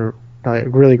excellent. 100,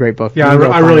 really great book. Yeah,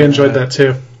 I really enjoyed that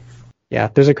too. Yeah,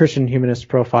 there's a Christian Humanist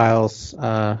Profiles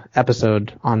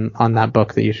episode on that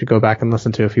book that you should go back and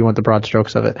listen to if you want the broad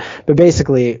strokes of it. But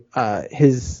basically,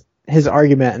 his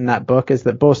argument in that book is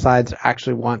that both sides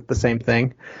actually want the same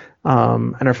thing.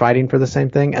 and are fighting for the same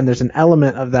thing. And there's an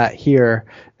element of that here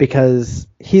because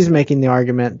he's making the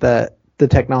argument that the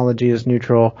technology is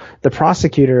neutral. The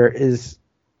prosecutor is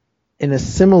in a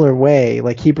similar way,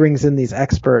 like he brings in these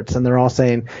experts and they're all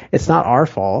saying it's not our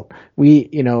fault. We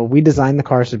designed the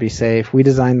cars to be safe. We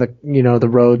designed the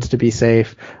roads to be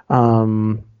safe.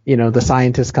 The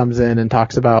scientist comes in and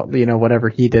talks about, whatever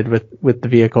he did with the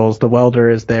vehicles. The welder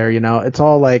is there, it's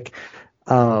all like,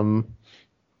 I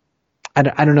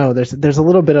don't know. There's a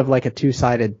little bit of like a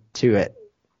two-sided to it.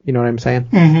 You know what I'm saying?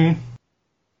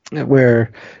 Mm-hmm.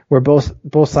 Where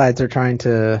both sides are trying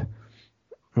to,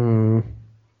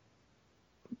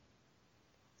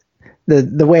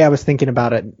 the way I was thinking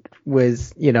about it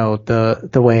was,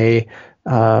 the way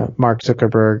Mark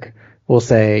Zuckerberg will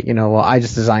say, well, I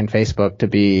just designed Facebook to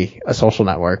be a social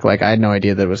network. Like I had no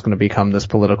idea that it was going to become this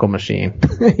political machine.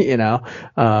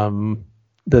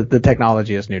 The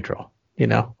technology is neutral,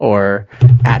 or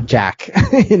at Jack,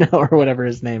 or whatever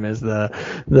his name is,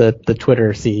 the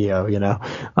Twitter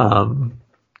CEO,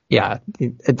 yeah,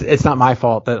 it's not my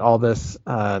fault that all this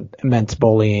immense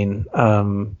bullying,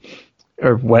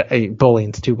 or what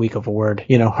bullying's too weak of a word,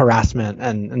 harassment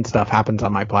and stuff happens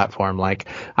on my platform. Like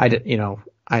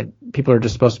people are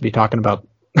just supposed to be talking about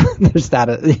their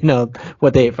status,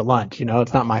 what they ate for lunch.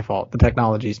 It's not my fault. The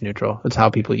technology is neutral. It's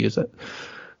how people use it.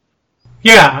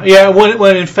 Yeah.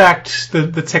 When in fact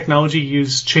the technology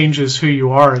used changes who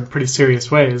you are in pretty serious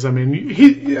ways.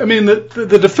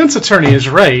 The defense attorney is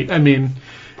right.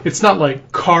 It's not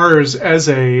like cars as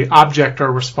a object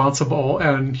are responsible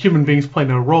and human beings play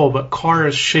no role, but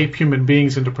cars shape human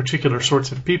beings into particular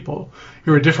sorts of people.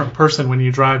 You're a different person when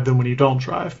you drive than when you don't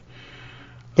drive.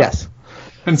 Yes.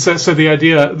 And so the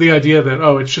idea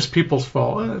that, it's just people's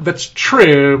fault, that's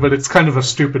true, but it's kind of a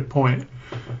stupid point.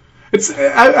 This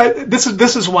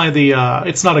is why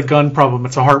it's not a gun problem,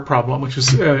 it's a heart problem, which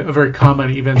is a very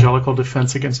common evangelical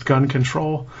defense against gun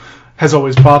control. Has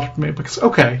always bothered me because,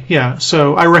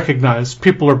 so I recognize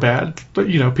people are bad, but,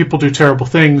 people do terrible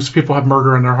things. People have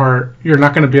murder in their heart. You're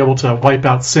not going to be able to wipe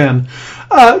out sin.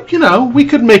 We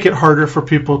could make it harder for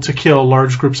people to kill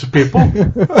large groups of people.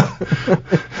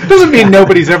 Doesn't mean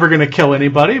nobody's ever going to kill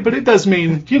anybody, but it does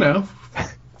mean, they're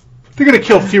going to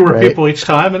kill fewer people each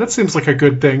time, and that seems like a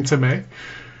good thing to me.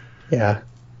 Yeah.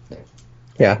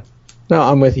 Yeah. No,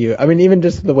 I'm with you. Even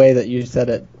just the way that you said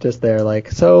it just there, like,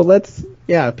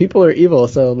 people are evil,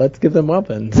 so let's give them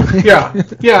weapons.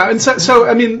 Yeah. And so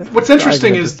what's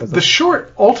interesting is the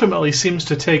short ultimately seems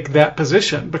to take that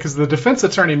position because the defense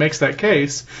attorney makes that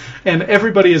case, and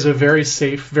everybody is a very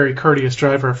safe, very courteous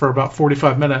driver for about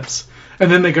 45 minutes,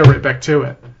 and then they go right back to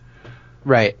it.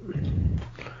 Right.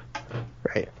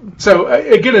 So,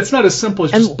 again, it's not as simple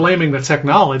as just blaming the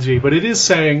technology, but it is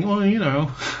saying,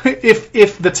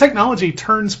 if the technology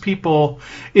turns people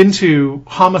into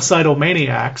homicidal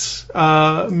maniacs,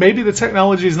 maybe the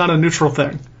technology is not a neutral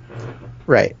thing.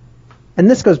 Right. And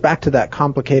this goes back to that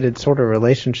complicated sort of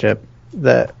relationship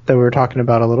that we were talking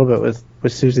about a little bit with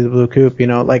Susie the Blue Coupe.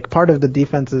 Like part of the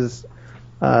defense's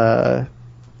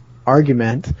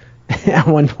argument at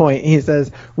one point, he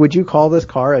says, "Would you call this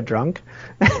car a drunk?"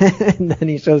 And then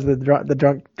he shows the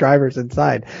drunk drivers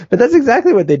inside. But that's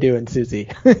exactly what they do in Susie,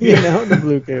 the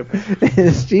Blue Coupe.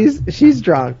 She's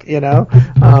drunk,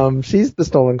 she's the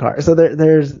stolen car. So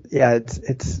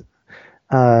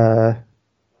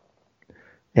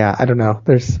I don't know.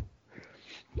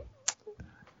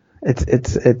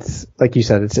 It's like you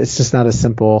said, it's just not as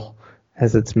simple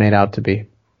as it's made out to be.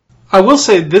 I will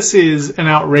say this is an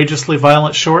outrageously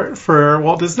violent short for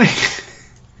Walt Disney.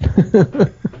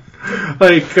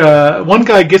 One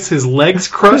guy gets his legs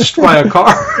crushed by a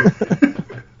car.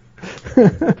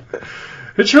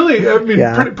 It's really,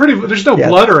 pretty. There's no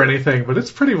blood or anything, but it's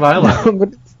pretty violent. No,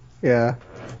 but yeah.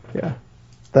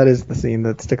 That is the scene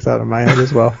that sticks out in my head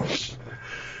as well.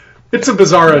 It's a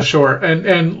bizarro short,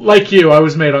 and like you, I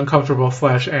was made uncomfortable /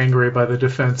 angry by the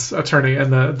defense attorney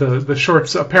and the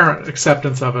short's apparent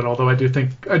acceptance of it. Although I do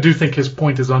think his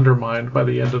point is undermined by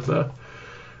the end of the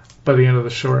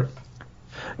short.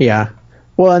 Yeah,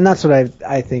 well, and that's what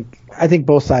I think. I think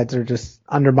both sides are just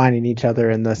undermining each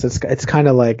other in this. It's kind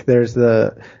of like there's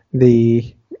the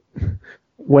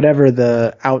whatever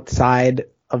the outside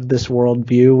of this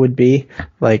worldview would be,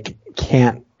 like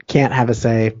can't have a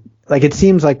say. Like it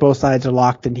seems like both sides are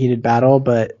locked in heated battle,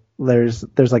 but there's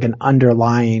like an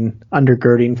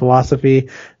undergirding philosophy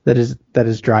that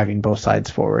is driving both sides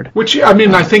forward. Which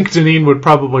I think Deneen would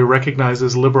probably recognize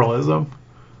as liberalism.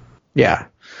 Yeah.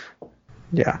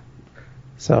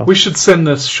 So we should send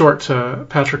this short to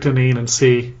Patrick Deneen and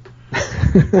see.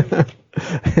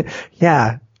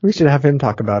 Yeah. We should have him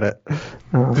talk about it.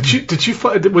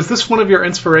 Was this one of your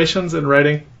inspirations in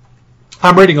writing?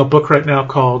 I'm reading a book right now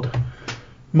called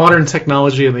Modern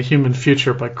Technology and the Human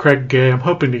Future by Craig Gay. I'm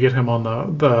hoping to get him on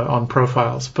on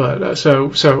Profiles. But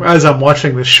so as I'm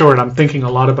watching this short, I'm thinking a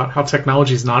lot about how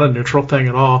technology is not a neutral thing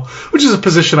at all, which is a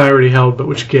position I already held, but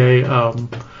which Gay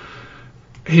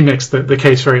he makes the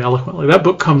case very eloquently. That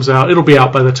book comes out. It'll be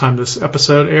out by the time this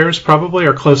episode airs, probably,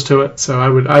 or close to it. So I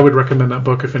would recommend that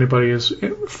book if anybody is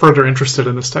further interested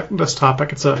in this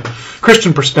topic. It's a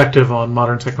Christian perspective on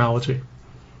modern technology.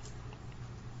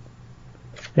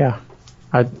 Yeah,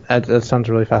 that sounds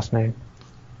really fascinating.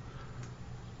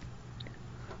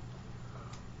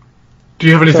 Do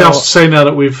you have anything else to say now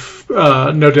that we've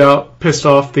no doubt pissed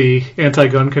off the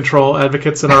anti-gun control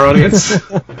advocates in our audience?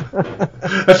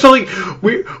 I feel like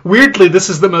weirdly this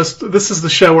is the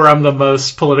show where I'm the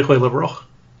most politically liberal.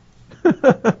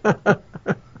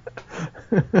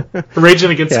 Raging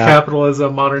against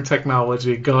capitalism, modern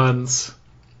technology, guns.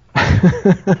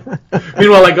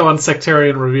 Meanwhile, I go on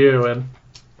Sectarian Review and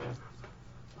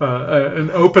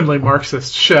an openly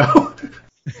Marxist show.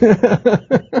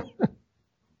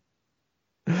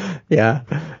 Yeah.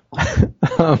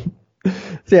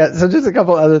 So just a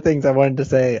couple other things I wanted to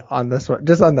say on this one,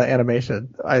 just on the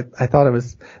animation. I thought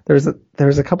there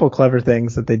was a couple clever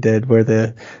things that they did where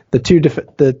the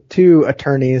two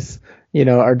attorneys,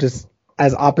 are just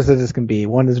as opposite as can be.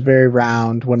 One is very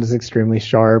round, one is extremely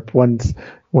sharp, one's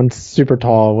super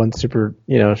tall, one's super,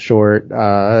 short.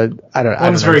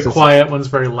 One's very quiet, one's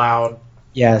very loud.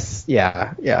 Yes,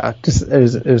 yeah. Just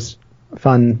it was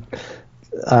fun.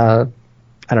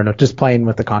 I don't know, just playing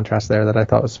with the contrast there that I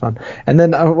thought was fun. And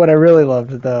then what I really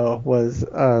loved though was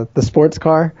the sports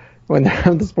car, when they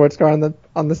have the sports car on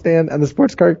the stand, and the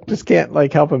sports car just can't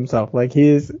help himself. He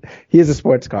is a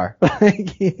sports car.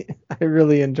 I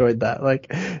really enjoyed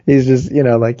that. He's just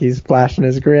he's flashing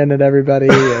his grin at everybody,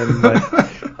 and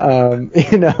the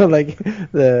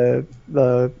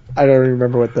I don't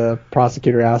remember what the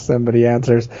prosecutor asked him, but he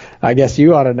answers, "I guess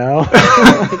you ought to know."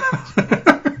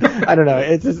 I don't know.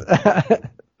 It's just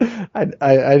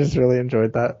I just really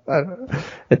enjoyed that.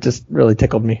 It just really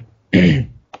tickled me.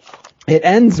 It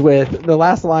ends with the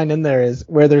last line in there is,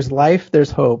 "Where there's life,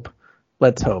 there's hope.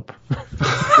 Let's hope."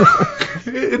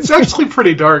 It's actually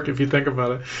pretty dark if you think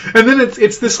about it. And then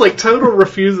it's this total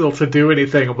refusal to do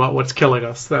anything about what's killing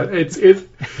us. That it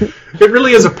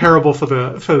really is a parable for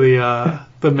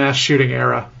the mass shooting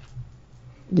era.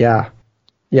 Yeah,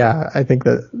 I think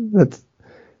that's.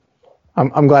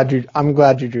 I'm glad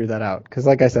you drew that out, because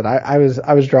like I said, I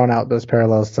was drawing out those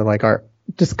parallels to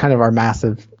our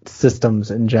massive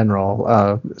systems in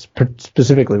general,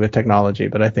 specifically with technology.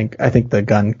 But I think the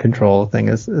gun control thing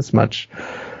is much,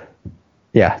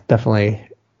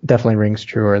 definitely rings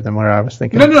truer than what I was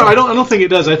thinking. No, I don't think it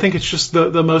does. I think it's just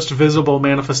the most visible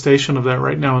manifestation of that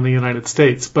right now in the United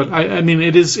States. But I mean,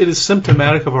 it is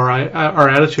symptomatic of our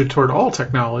attitude toward all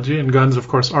technology, and guns, of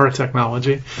course, are a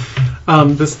technology.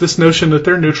 This notion that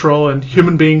they're neutral and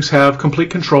human beings have complete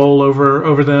control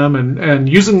over them, and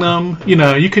using them,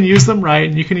 you can use them right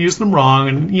and you can use them wrong,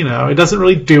 and it doesn't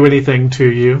really do anything to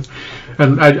you.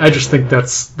 And I just think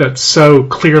that's so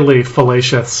clearly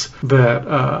fallacious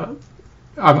that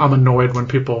I'm annoyed when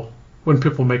people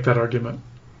make that argument.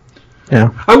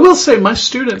 Yeah, I will say my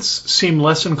students seem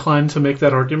less inclined to make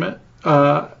that argument,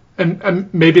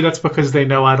 and maybe that's because they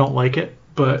know I don't like it.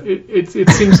 But it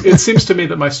seems to me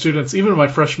that my students, even my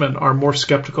freshmen, are more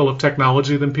skeptical of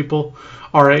technology than people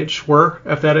our age were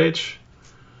at that age.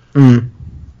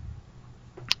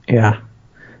 Yeah,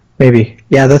 maybe.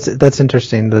 Yeah, that's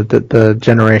interesting. The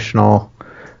generational.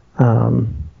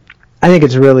 I think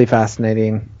it's really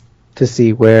fascinating to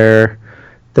see where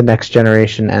the next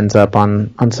generation ends up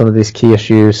on some of these key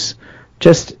issues,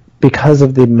 just because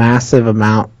of the massive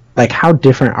amount, how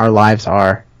different our lives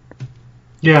are.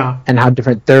 Yeah. And how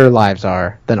different their lives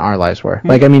are than our lives were.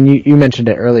 I mean, you mentioned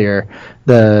it earlier,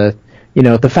 the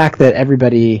fact that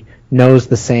everybody knows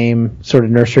the same sort of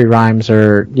nursery rhymes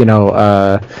or,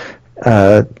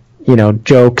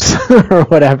 jokes or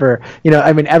whatever.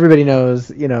 I mean, everybody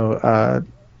knows,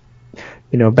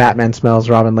 Batman smells,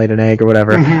 Robin laid an egg or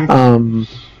whatever. In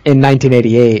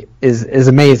 1988 is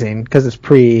amazing because it's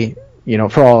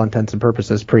for all intents and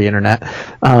purposes, pre-internet.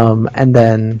 And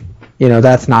then,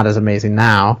 that's not as amazing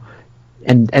now.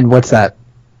 And what's that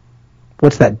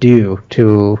do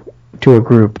to a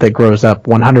group that grows up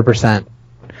 100%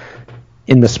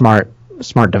 in the smart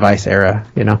device era,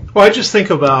 Well, I just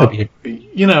think about,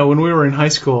 when we were in high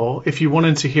school, if you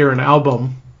wanted to hear an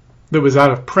album that was out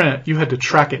of print, you had to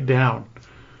track it down.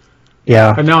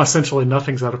 Yeah. And now essentially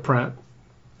nothing's out of print.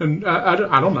 And I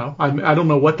don't know. I don't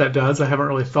know what that does. I haven't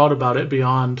really thought about it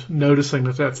beyond noticing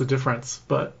that that's a difference.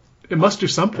 But it must do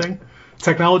something.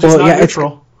 Technology is not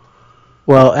neutral.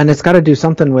 Well, and it's got to do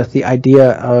something with the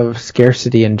idea of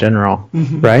scarcity in general,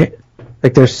 right?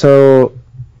 Like there's so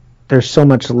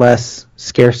much less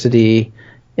scarcity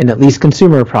in at least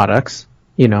consumer products.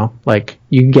 You know, like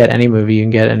you can get any movie, you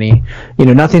can get any. You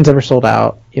know, nothing's ever sold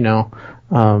out. You know,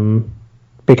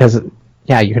 because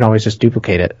you can always just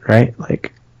duplicate it, right?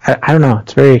 Like. I don't know.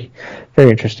 It's very, very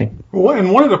interesting. Well,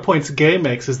 and one of the points Gay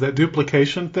makes is that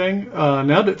duplication thing.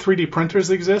 Now that 3D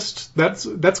printers exist, that's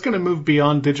going to move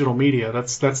beyond digital media.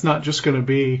 That's not just going to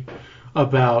be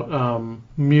about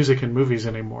music and movies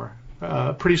anymore.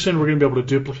 Pretty soon we're going to be able to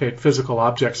duplicate physical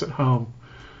objects at home.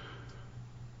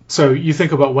 So you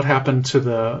think about what happened to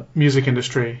the music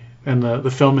industry and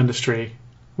the film industry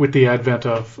with the advent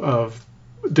of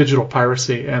digital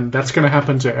piracy, and that's going to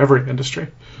happen to every industry.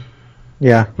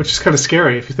 Yeah. Which is kind of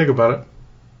scary if you think about it.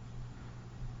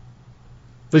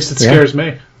 At least it scares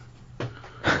me.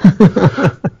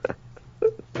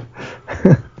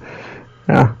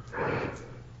 Yeah.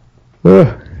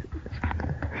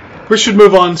 We should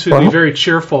move on to the very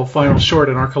cheerful final short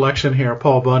in our collection here,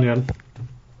 Paul Bunyan.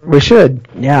 We should,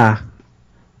 yeah.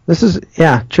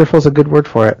 Cheerful is a good word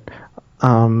for it.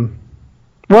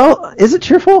 Well, is it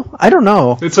cheerful? I don't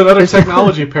know. It's another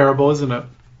technology parable, isn't it?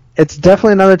 It's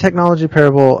definitely another technology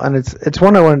parable, and it's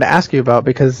one I wanted to ask you about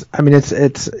because I mean there's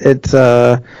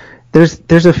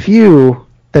a few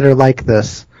that are like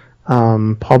this.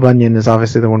 Paul Bunyan is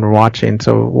obviously the one we're watching,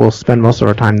 so we'll spend most of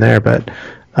our time there. But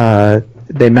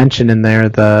they mention in there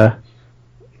the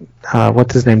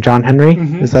what's his name, John Henry?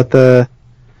 Mm-hmm. Is that the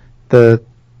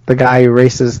guy who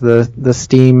races the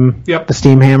steam the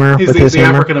steam hammer? He's with his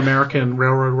hammer? African American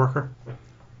railroad worker.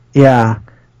 Yeah.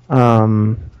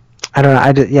 I don't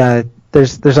know.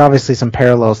 There's obviously some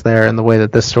parallels there in the way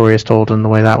that this story is told and the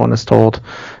way that one is told.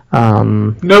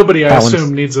 Nobody, I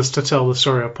assume, needs us to tell the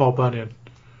story of Paul Bunyan.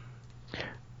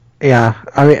 Yeah,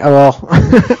 I mean, well,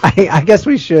 I guess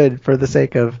we should for the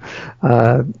sake of,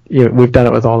 we've done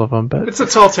it with all of them, but it's a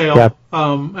tall tale.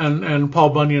 And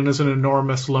Paul Bunyan is an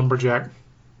enormous lumberjack.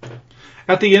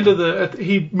 At the end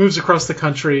he moves across the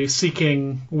country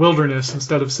seeking wilderness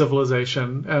instead of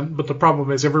civilization. But the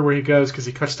problem is everywhere he goes, because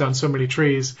he cuts down so many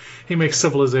trees, he makes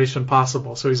civilization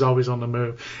possible. So he's always on the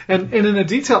move. And in a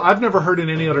detail I've never heard in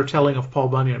any other telling of Paul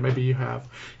Bunyan. Maybe you have.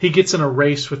 He gets in a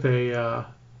race with a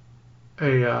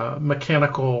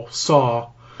mechanical saw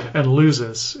and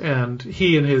loses. And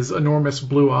he and his enormous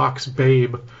blue ox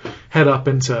Babe head up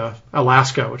into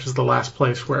Alaska, which is the last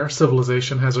place where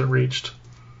civilization hasn't reached.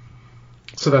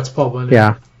 So that's Paul Bunyan.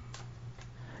 Yeah.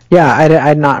 Yeah, I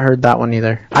had not heard that one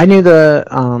either. I knew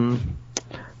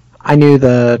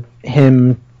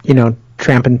him,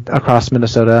 tramping across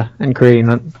Minnesota and creating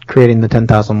the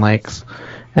 10,000 lakes,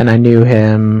 and I knew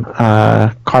him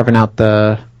carving out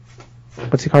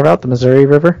what's he carve out? The Missouri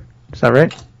River? Is that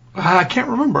right? I can't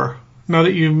remember. Now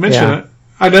that you mention it,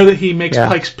 I know that he makes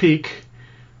Pikes Peak.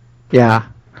 Yeah.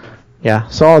 Yeah,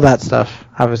 so all that stuff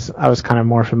I was kind of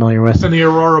more familiar with. And the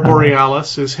Aurora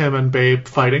Borealis is him and Babe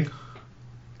fighting.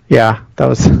 Yeah, that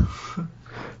was.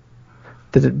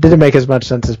 Didn't make as much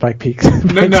sense as Pike Peak. I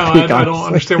don't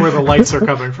understand where the lights are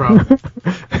coming from.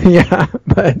 Yeah,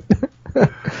 but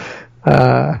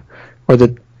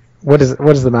what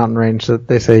is the mountain range that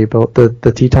they say you built? The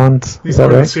Tetons? Is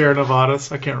that right? The Sierra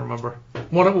Nevadas. I can't remember.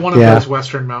 One of those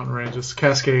western mountain ranges,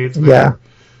 Cascades. Maybe.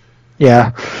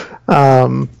 Yeah.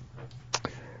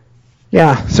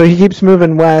 Yeah, so he keeps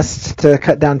moving west to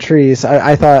cut down trees.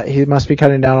 I thought he must be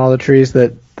cutting down all the trees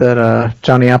that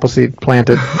Johnny Appleseed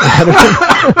planted.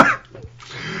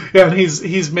 Yeah, and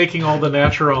he's making all the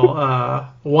natural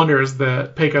wonders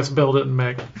that Pecos Bill didn't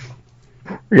make.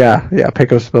 Yeah,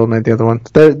 Pecos Bill made the other one.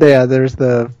 There's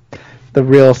the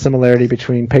real similarity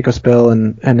between Pecos Bill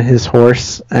and his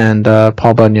horse and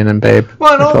Paul Bunyan and Babe.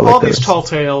 Well, and all these tall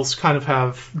tales kind of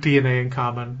have DNA in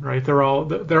common, right?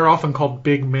 They're often called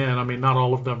big men. I mean, not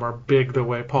all of them are big the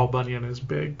way Paul Bunyan is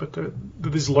big, but they're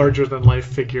these larger than life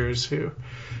figures who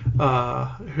there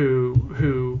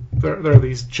are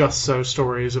these just so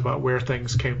stories about where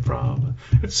things came from.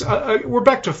 It's we're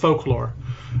back to folklore.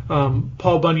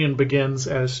 Paul Bunyan begins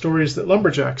as stories that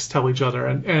lumberjacks tell each other,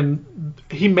 and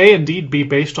he may indeed be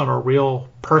based on a real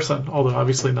person, although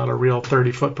obviously not a real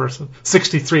 30-foot person.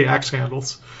 63 axe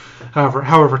handles,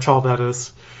 however tall that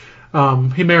is.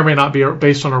 He may or may not be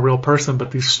based on a real person,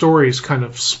 but these stories kind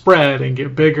of spread and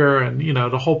get bigger, and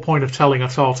the whole point of telling a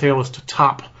tall tale is to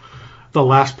top the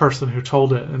last person who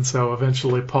told it. And so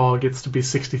eventually Paul gets to be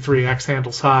 63 axe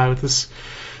handles high with his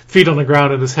feet on the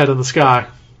ground and his head in the sky.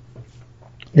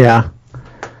 Yeah.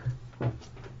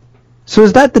 So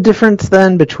is that the difference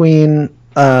then between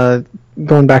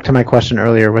going back to my question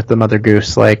earlier with the Mother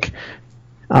Goose, like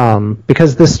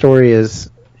because this story is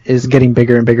getting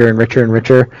bigger and bigger and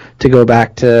richer, to go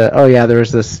back to, oh yeah, there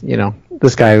was this,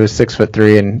 this guy who was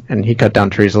 6'3" and he cut down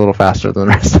trees a little faster than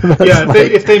the rest of us. Yeah,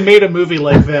 if they made a movie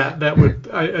like that would,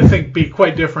 I think, be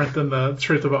quite different than The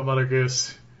Truth About Mother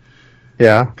Goose.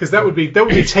 Yeah. Because that would be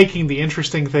taking the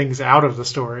interesting things out of the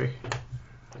story.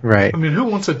 Right. I mean, who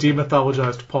wants a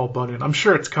demythologized Paul Bunyan? I'm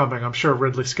sure it's coming. I'm sure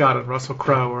Ridley Scott and Russell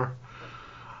Crowe are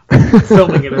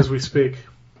filming it as we speak.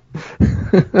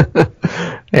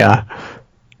 Yeah.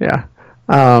 Yeah.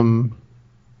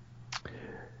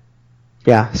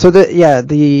 Yeah. So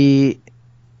the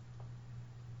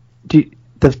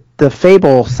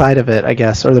fable side of it, I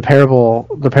guess, or the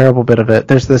parable bit of it,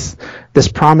 there's this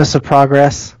promise of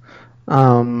progress,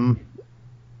 and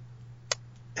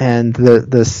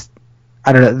this,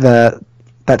 I don't know,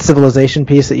 that civilization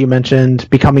piece that you mentioned,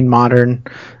 becoming modern,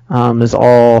 is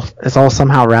all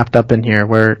somehow wrapped up in here,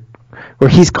 where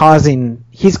he's causing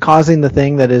the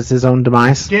thing that is his own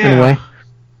demise, in a way.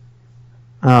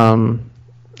 And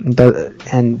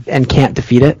can't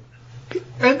defeat it.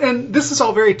 And this is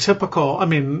all very typical. I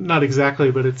mean, not exactly,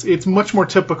 but it's much more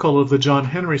typical of the John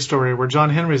Henry story, where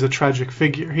John Henry is a tragic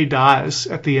figure. He dies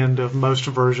at the end of most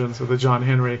versions of the John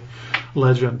Henry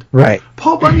legend. Right.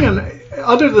 Paul Bunyan,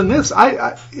 other than this,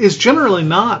 is generally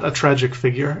not a tragic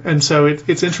figure, and so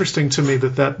it's interesting to me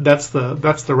that's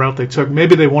the route they took.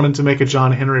 Maybe they wanted to make a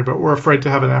John Henry, but were afraid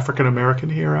to have an African American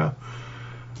hero.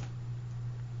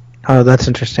 Oh, that's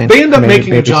interesting. They end up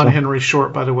making a John Henry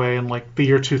short, by the way, in like the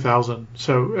year 2000.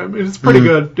 So I mean, it's pretty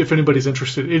good if anybody's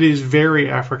interested. It is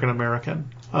very African American,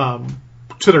 to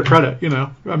their credit.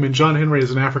 I mean, John Henry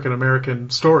is an African American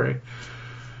story.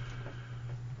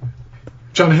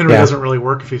 John Henry doesn't really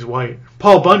work if he's white.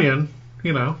 Paul Bunyan,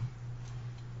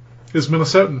 is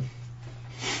Minnesotan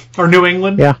or New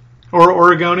England, or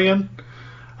Oregonian.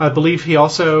 I believe there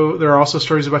are also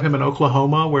stories about him in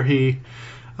Oklahoma, where he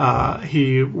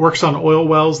works on oil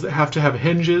wells that have to have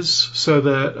hinges so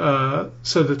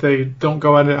that they don't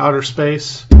go into outer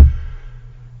space.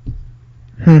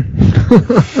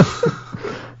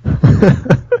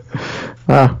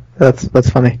 Wow, that's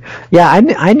funny. Yeah,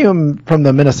 I knew him from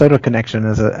the Minnesota connection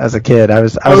as a kid. I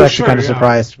was actually kind of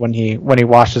surprised when he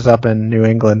washes up in New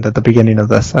England at the beginning of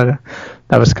this. That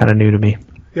was kind of new to me.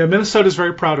 Yeah, Minnesota's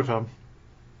very proud of him.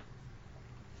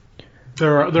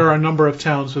 There are a number of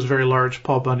towns with very large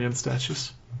Paul Bunyan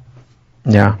statues.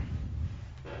 Yeah.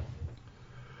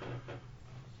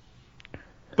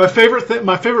 My favorite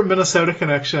Minnesota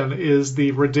connection is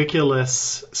the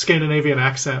ridiculous Scandinavian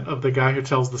accent of the guy who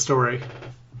tells the story.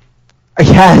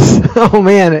 Yes. Oh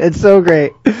man, it's so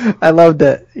great. I loved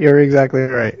it. You're exactly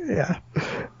right. Yeah.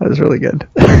 That was really good.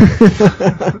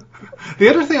 The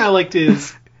other thing I liked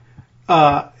is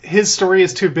his story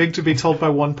is too big to be told by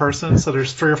one person, so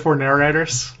there's 3 or 4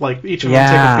 narrators. Like each of them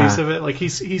take a piece of it. Like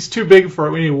he's too big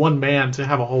for any one man to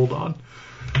have a hold on.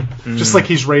 Just like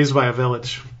he's raised by a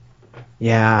village.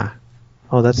 Yeah.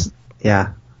 Oh, that's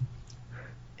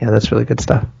that's really good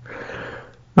stuff.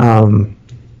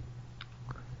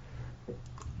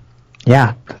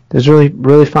 Yeah, it was really,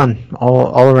 really fun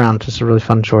all around. Just a really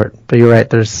fun short. But you're right.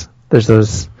 There's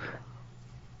those.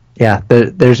 Yeah,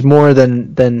 there's more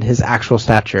than his actual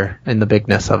stature in the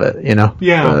bigness of it.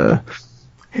 Yeah.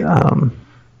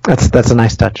 That's a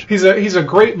nice touch. He's a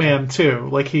great man too.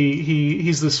 Like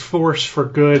he's this force for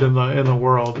good in the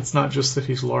world. It's not just that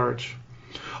he's large.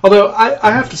 Although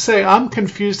I have to say, I'm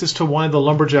confused as to why the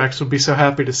lumberjacks would be so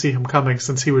happy to see him coming,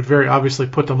 since he would very obviously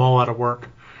put them all out of work.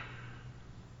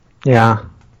 Yeah.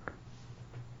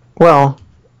 Well,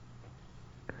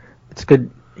 it's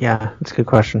good. Yeah, it's a good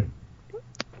question.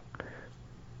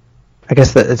 I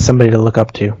guess that it's somebody to look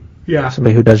up to. Yeah.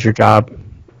 Somebody who does your job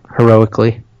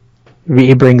heroically.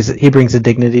 He brings a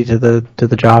dignity to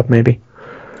the job, maybe.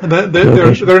 And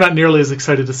they're not nearly as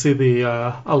excited to see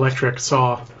the electric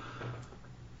saw.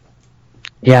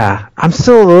 Yeah, I'm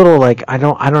still a little like I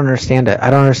don't understand it. I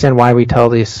don't understand why we tell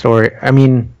these stories. I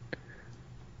mean,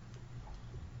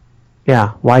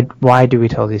 yeah, why do we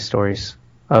tell these stories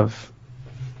of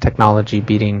technology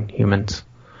beating humans?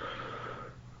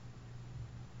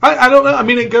 I don't know. I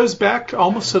mean, it goes back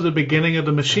almost to the beginning of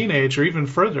the machine age, or even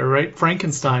further, right?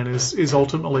 Frankenstein is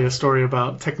ultimately a story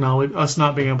about technology, us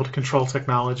not being able to control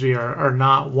technology, or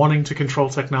not wanting to control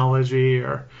technology,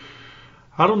 or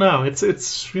I don't know.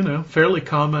 It's fairly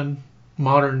common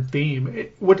modern theme.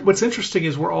 What's interesting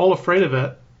is we're all afraid of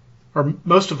it, or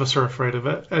most of us are afraid of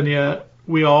it, and yet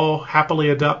we all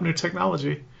happily adopt new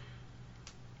technology.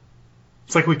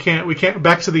 It's like we can't.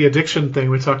 Back to the addiction thing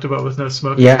we talked about with no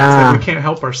smoking. Yeah. It's like we can't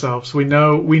help ourselves. We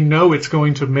know it's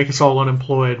going to make us all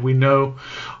unemployed. We know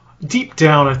deep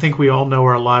down, I think we all know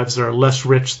our lives are less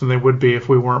rich than they would be if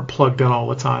we weren't plugged in all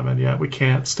the time, and yet we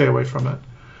can't stay away from it.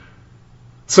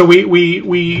 So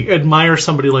we admire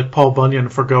somebody like Paul Bunyan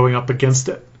for going up against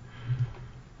it,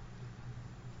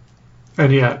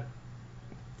 and yet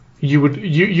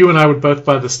you and I would both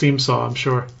buy the steam saw, I'm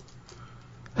sure.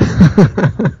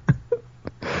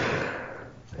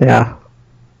 Yeah.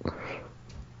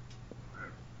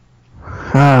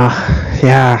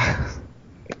 Yeah.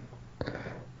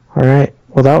 All right.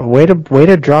 Well, that way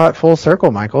to draw it full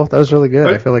circle, Michael. That was really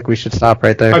good. I feel like we should stop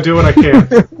right there. I do what I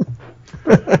can.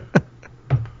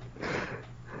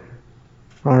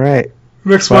 All right.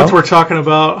 Next month we're talking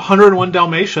about 101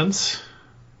 Dalmatians.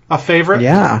 A favorite?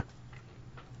 Yeah.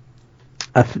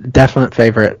 A definite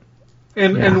favorite.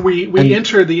 And we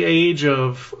enter the age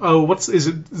of is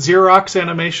it Xerox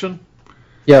animation?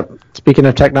 Yep. Speaking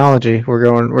of technology, we're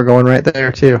going right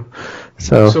there too.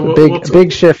 So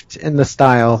big shift in the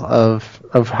style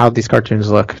of how these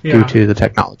cartoons look due to the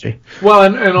technology. Well,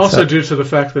 and also due to the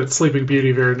fact that Sleeping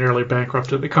Beauty very nearly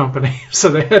bankrupted the company, so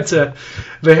they had to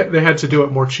do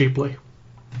it more cheaply.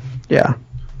 Yeah.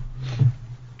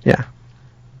 Yeah.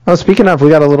 Oh, speaking of, we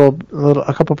got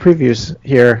a couple previews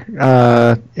here.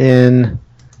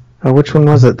 Which one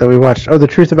was it that we watched? Oh, The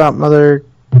Truth About Mother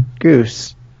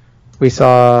Goose. We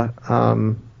saw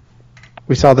the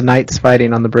knights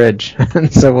fighting on the bridge,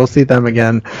 and so we'll see them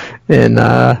again in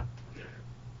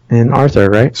Arthur,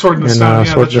 right? Sword in the Stone.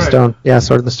 Sword in the Stone. Yeah,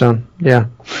 Sword in the Stone. Yeah.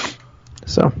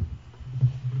 So.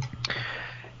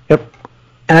 Yep.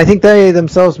 And I think they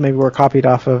themselves maybe were copied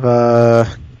off of, or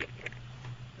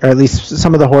at least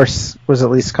some of the horse was at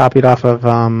least copied off of,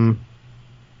 or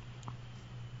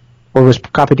was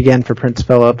copied again for Prince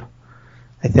Philip,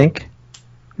 I think,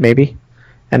 maybe,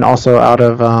 and also out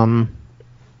of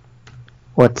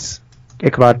what's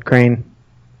Ichabod Crane?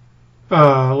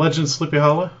 Legend of Sleepy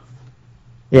Hollow.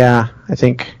 Yeah, I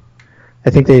think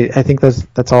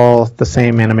that's all the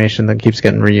same animation that keeps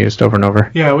getting reused over and over.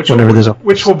 Yeah, which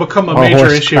will become a major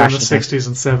issue in the 60s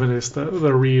and 70s. The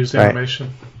reused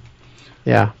animation.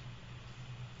 Yeah.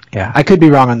 Yeah, I could be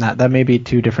wrong on that. That may be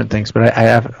two different things, but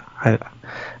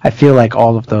I feel like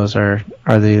all of those are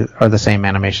the same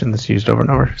animation that's used over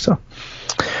and over. So,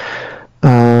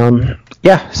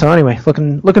 yeah. So anyway,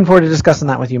 looking forward to discussing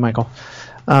that with you, Michael.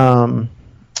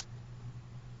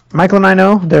 Michael and I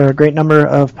know there are a great number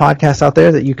of podcasts out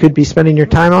there that you could be spending your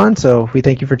time on, so we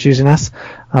thank you for choosing us.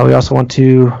 We also want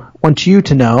you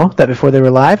to know that Before They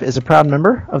Were Live is a proud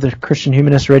member of the Christian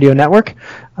Humanist Radio Network,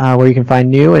 where you can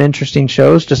find new and interesting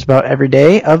shows just about every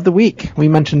day of the week. We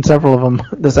mentioned several of them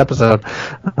this episode.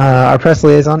 Our press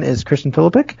liaison is Christian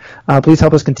Philippic. Please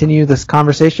help us continue this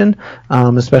conversation,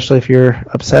 especially if you're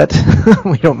upset.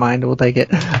 We don't mind. We'll take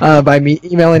it. By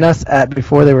emailing us at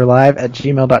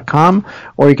beforetheywerelive@gmail.com,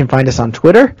 or you can find us on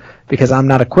Twitter, because I'm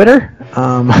not a quitter.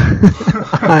 I'm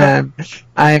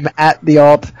at the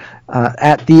alt,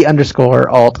 at the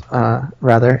 _alt,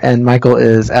 rather, and Michael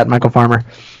is at Michael Farmer.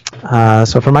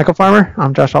 So for Michael Farmer,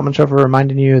 I'm Josh Altman Schofer,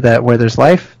 reminding you that where there's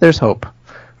life, there's hope.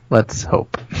 Let's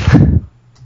hope.